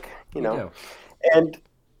love Blake, We do.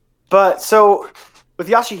 But so with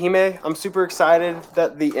Yashahime, I'm super excited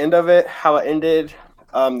that the end of it, how it ended,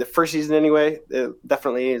 the first season anyway, it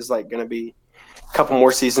definitely is like going to be a couple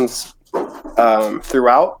more seasons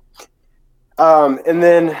throughout. And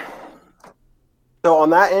then, so on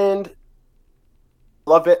that end,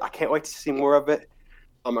 love it. I can't wait to see more of it.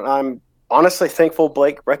 And I'm honestly thankful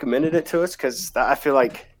Blake recommended it to us because I feel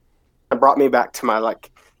like it brought me back to my like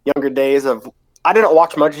younger days of. I didn't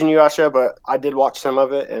watch much Inuyasha, but I did watch some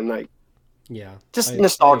of it, and like, Yeah. just I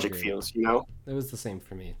nostalgic agree. feels, It was the same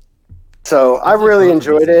for me. So I It's like really both of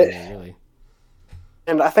enjoyed these it, anime, really.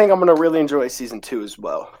 and I think I'm gonna really enjoy season 2 as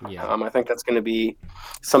well. Yeah. I think that's gonna be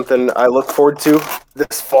something I look forward to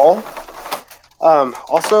this fall.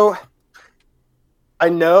 Also, I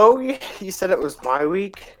know you said it was my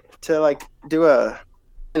week to like do a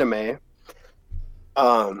anime.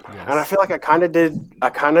 And I feel like I kind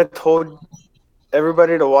of told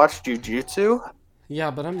everybody to watch Jujutsu.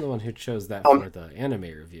 Yeah, but I'm the one who chose that for the anime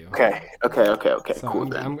review. Okay, So cool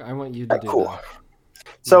then. I want you to do Cool. that.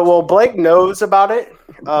 So, well, Blake knows about it.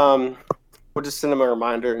 We'll just send him a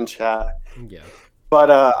reminder in chat. Yeah.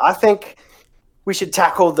 But I think we should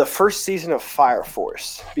tackle the first season of Fire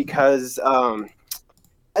Force because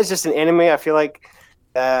it's just an anime. I feel like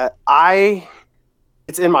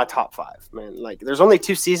it's in my top 5, man. Like, there's only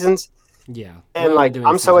 2 seasons, Yeah. and We're only like doing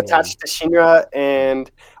I'm so season attached to Shinra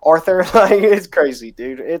and Arthur. Like, it's crazy,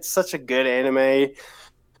 dude. It's such a good anime.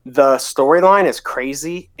 The storyline is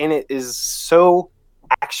crazy, and it is so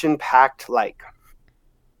action packed. Like,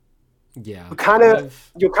 one. Yeah.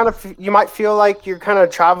 you might feel like you're kind of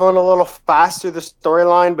traveling a little fast through the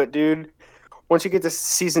storyline, but dude, once you get to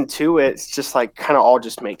season 2, it's just like kind of all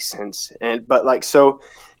just makes sense. But like, so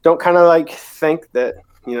don't kind of like think that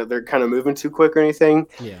they're kind of moving too quick or anything.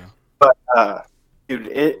 Yeah. But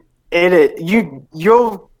dude,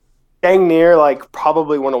 you'll dang near like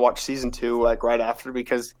probably want to watch season 2 like right after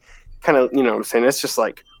because kind of what I'm saying, it's just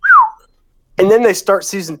like, and then they start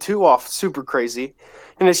season 2 off super crazy.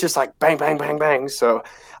 And it's just like bang, bang, bang, bang. So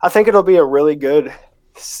I think it'll be a really good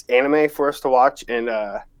anime for us to watch, and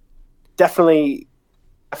definitely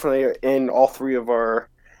in all 3 of our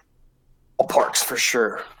parks for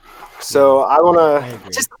sure. So I want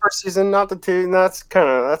to just the first season, not the 2. And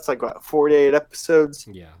that's like what 48 episodes.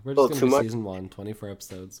 Yeah, we're just going to do season 1, 24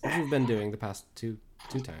 episodes, which we've been doing the past two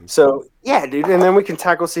times. So yeah, dude, and then we can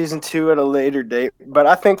tackle season 2 at a later date. But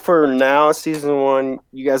I think for now, season 1,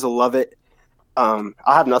 you guys will love it. I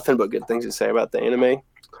have nothing but good things to say about the anime.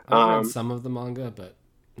 I've read some of the manga, but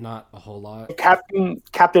not a whole lot.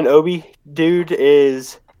 Captain Obi, dude,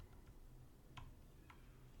 is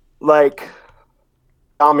like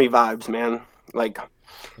Ami vibes, man. Like,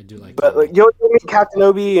 I do like. But like, you'll meet Captain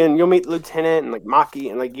Obi and you'll meet Lieutenant and like Maki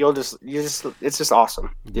and like it's just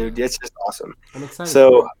awesome, dude. It's just awesome. I'm excited.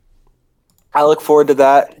 So I look forward to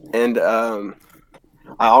that, and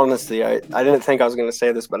I honestly I didn't think I was gonna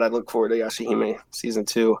say this, but I look forward to Yashahime season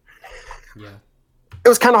 2. Yeah. It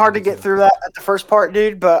was kind of hard to get through that at the first part,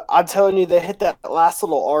 dude, but I'm telling you, they hit that last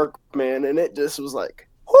little arc, man, and it just was like,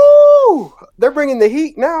 whoo! They're bringing the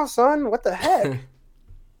heat now, son. What the heck?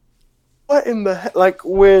 What in the heck? Like,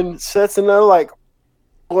 when Setsuna, like,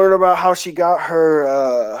 learned about how she got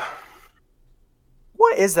her,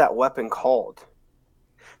 what is that weapon called?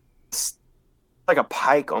 like a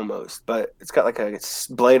pike almost, but it's got like a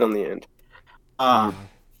blade on the end.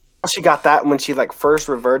 She got that when she like first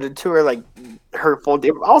reverted to her like her full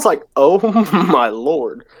demon. I was like, oh my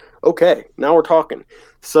lord. Okay, now we're talking.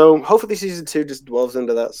 So hopefully season 2 just dwells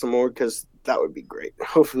into that some more because that would be great.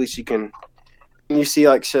 Hopefully she can. You see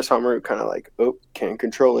like Sesshomaru kind of like, oh, can't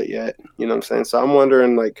control it yet. You know what I'm saying? So I'm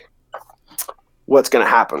wondering like what's gonna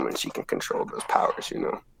happen when she can control those powers. You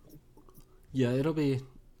know? Yeah, it'll be.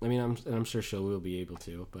 I mean, I'm sure she will be able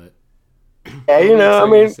to, but yeah, you know, I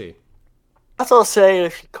mean, see. That's what I'll say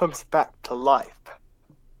if she comes back to life.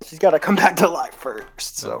 She's got to come back to life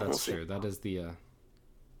first. So that's true. That is the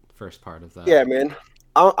first part of that. Yeah, man.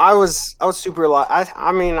 I was super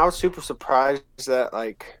I mean I was super surprised that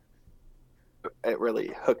like it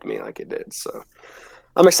really hooked me like it did. So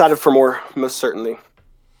I'm excited for more, most certainly.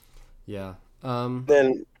 Yeah.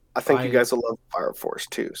 Then I think you guys will love Fire Force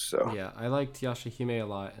too. So yeah, I liked Yashahime a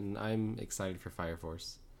lot, and I'm excited for Fire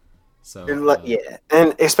Force. So yeah,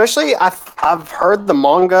 and especially I've heard the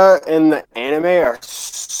manga and the anime are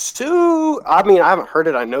I mean I haven't heard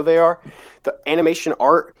it. I know they are. The animation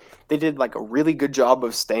art, they did like a really good job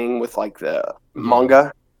of staying with like the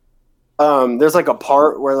manga. There's like a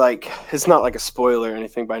part where like it's not like a spoiler or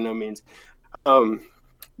anything by no means,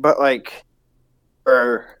 but like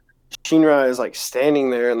where Shinra is like standing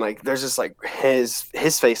there and like there's just like his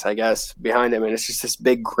face I guess behind him and it's just this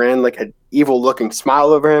big grin like an evil looking smile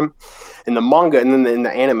over him in the manga and then in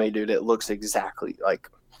the anime dude it looks exactly like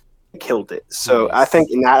killed it. So nice. I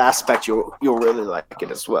think in that aspect you'll really like it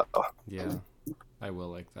as well. Yeah, I will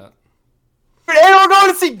like that. Dude, and we're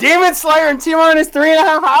going to see Demon Slayer in T-minus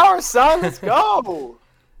 3.5 hours, son. Let's go.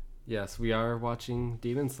 Yes, we are watching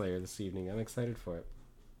Demon Slayer this evening. I'm excited for it.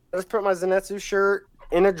 Let's put my Zenitsu shirt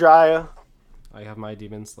in a dryer. I have my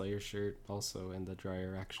Demon Slayer shirt also in the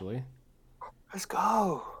dryer, actually. Let's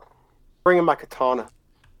go. Bringing my katana.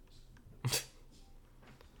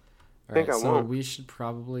 Alright, so we should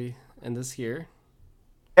probably end this here.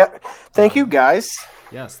 Yep. Thank you, guys.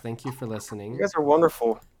 Yes, thank you for listening. You guys are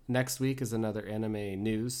wonderful. Next week is another anime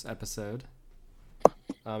news episode.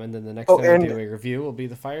 And then the next time we do a review will be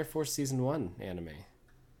the Fire Force Season 1 anime.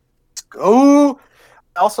 Let's go.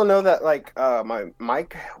 I also know that like my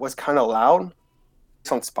mic was kind of loud.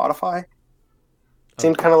 It's on Spotify. It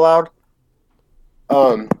seemed kind of loud.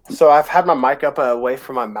 So I've had my mic up away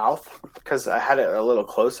from my mouth because I had it a little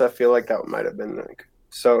close. I feel like that might have been like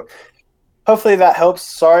so. Hopefully that helps.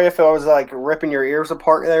 Sorry if I was like ripping your ears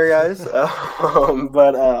apart there, guys.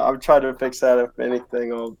 But I'm trying to fix that. If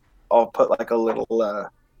anything, I'll put like a little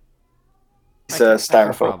styrofoam. I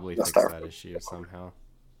can probably fix that issue somehow.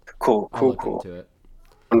 Cool. I'll look into it.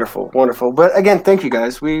 Wonderful. But again, thank you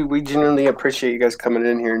guys. We genuinely appreciate you guys coming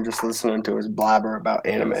in here and just listening to us blabber about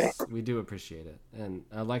anime. Yes, we do appreciate it. And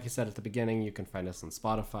like I said at the beginning, you can find us on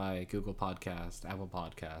Spotify, Google Podcast, Apple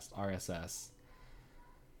Podcast, RSS.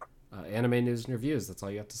 Anime news and reviews. That's all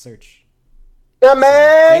you have to search. Yeah,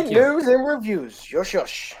 man. News and reviews.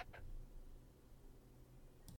 Yosh.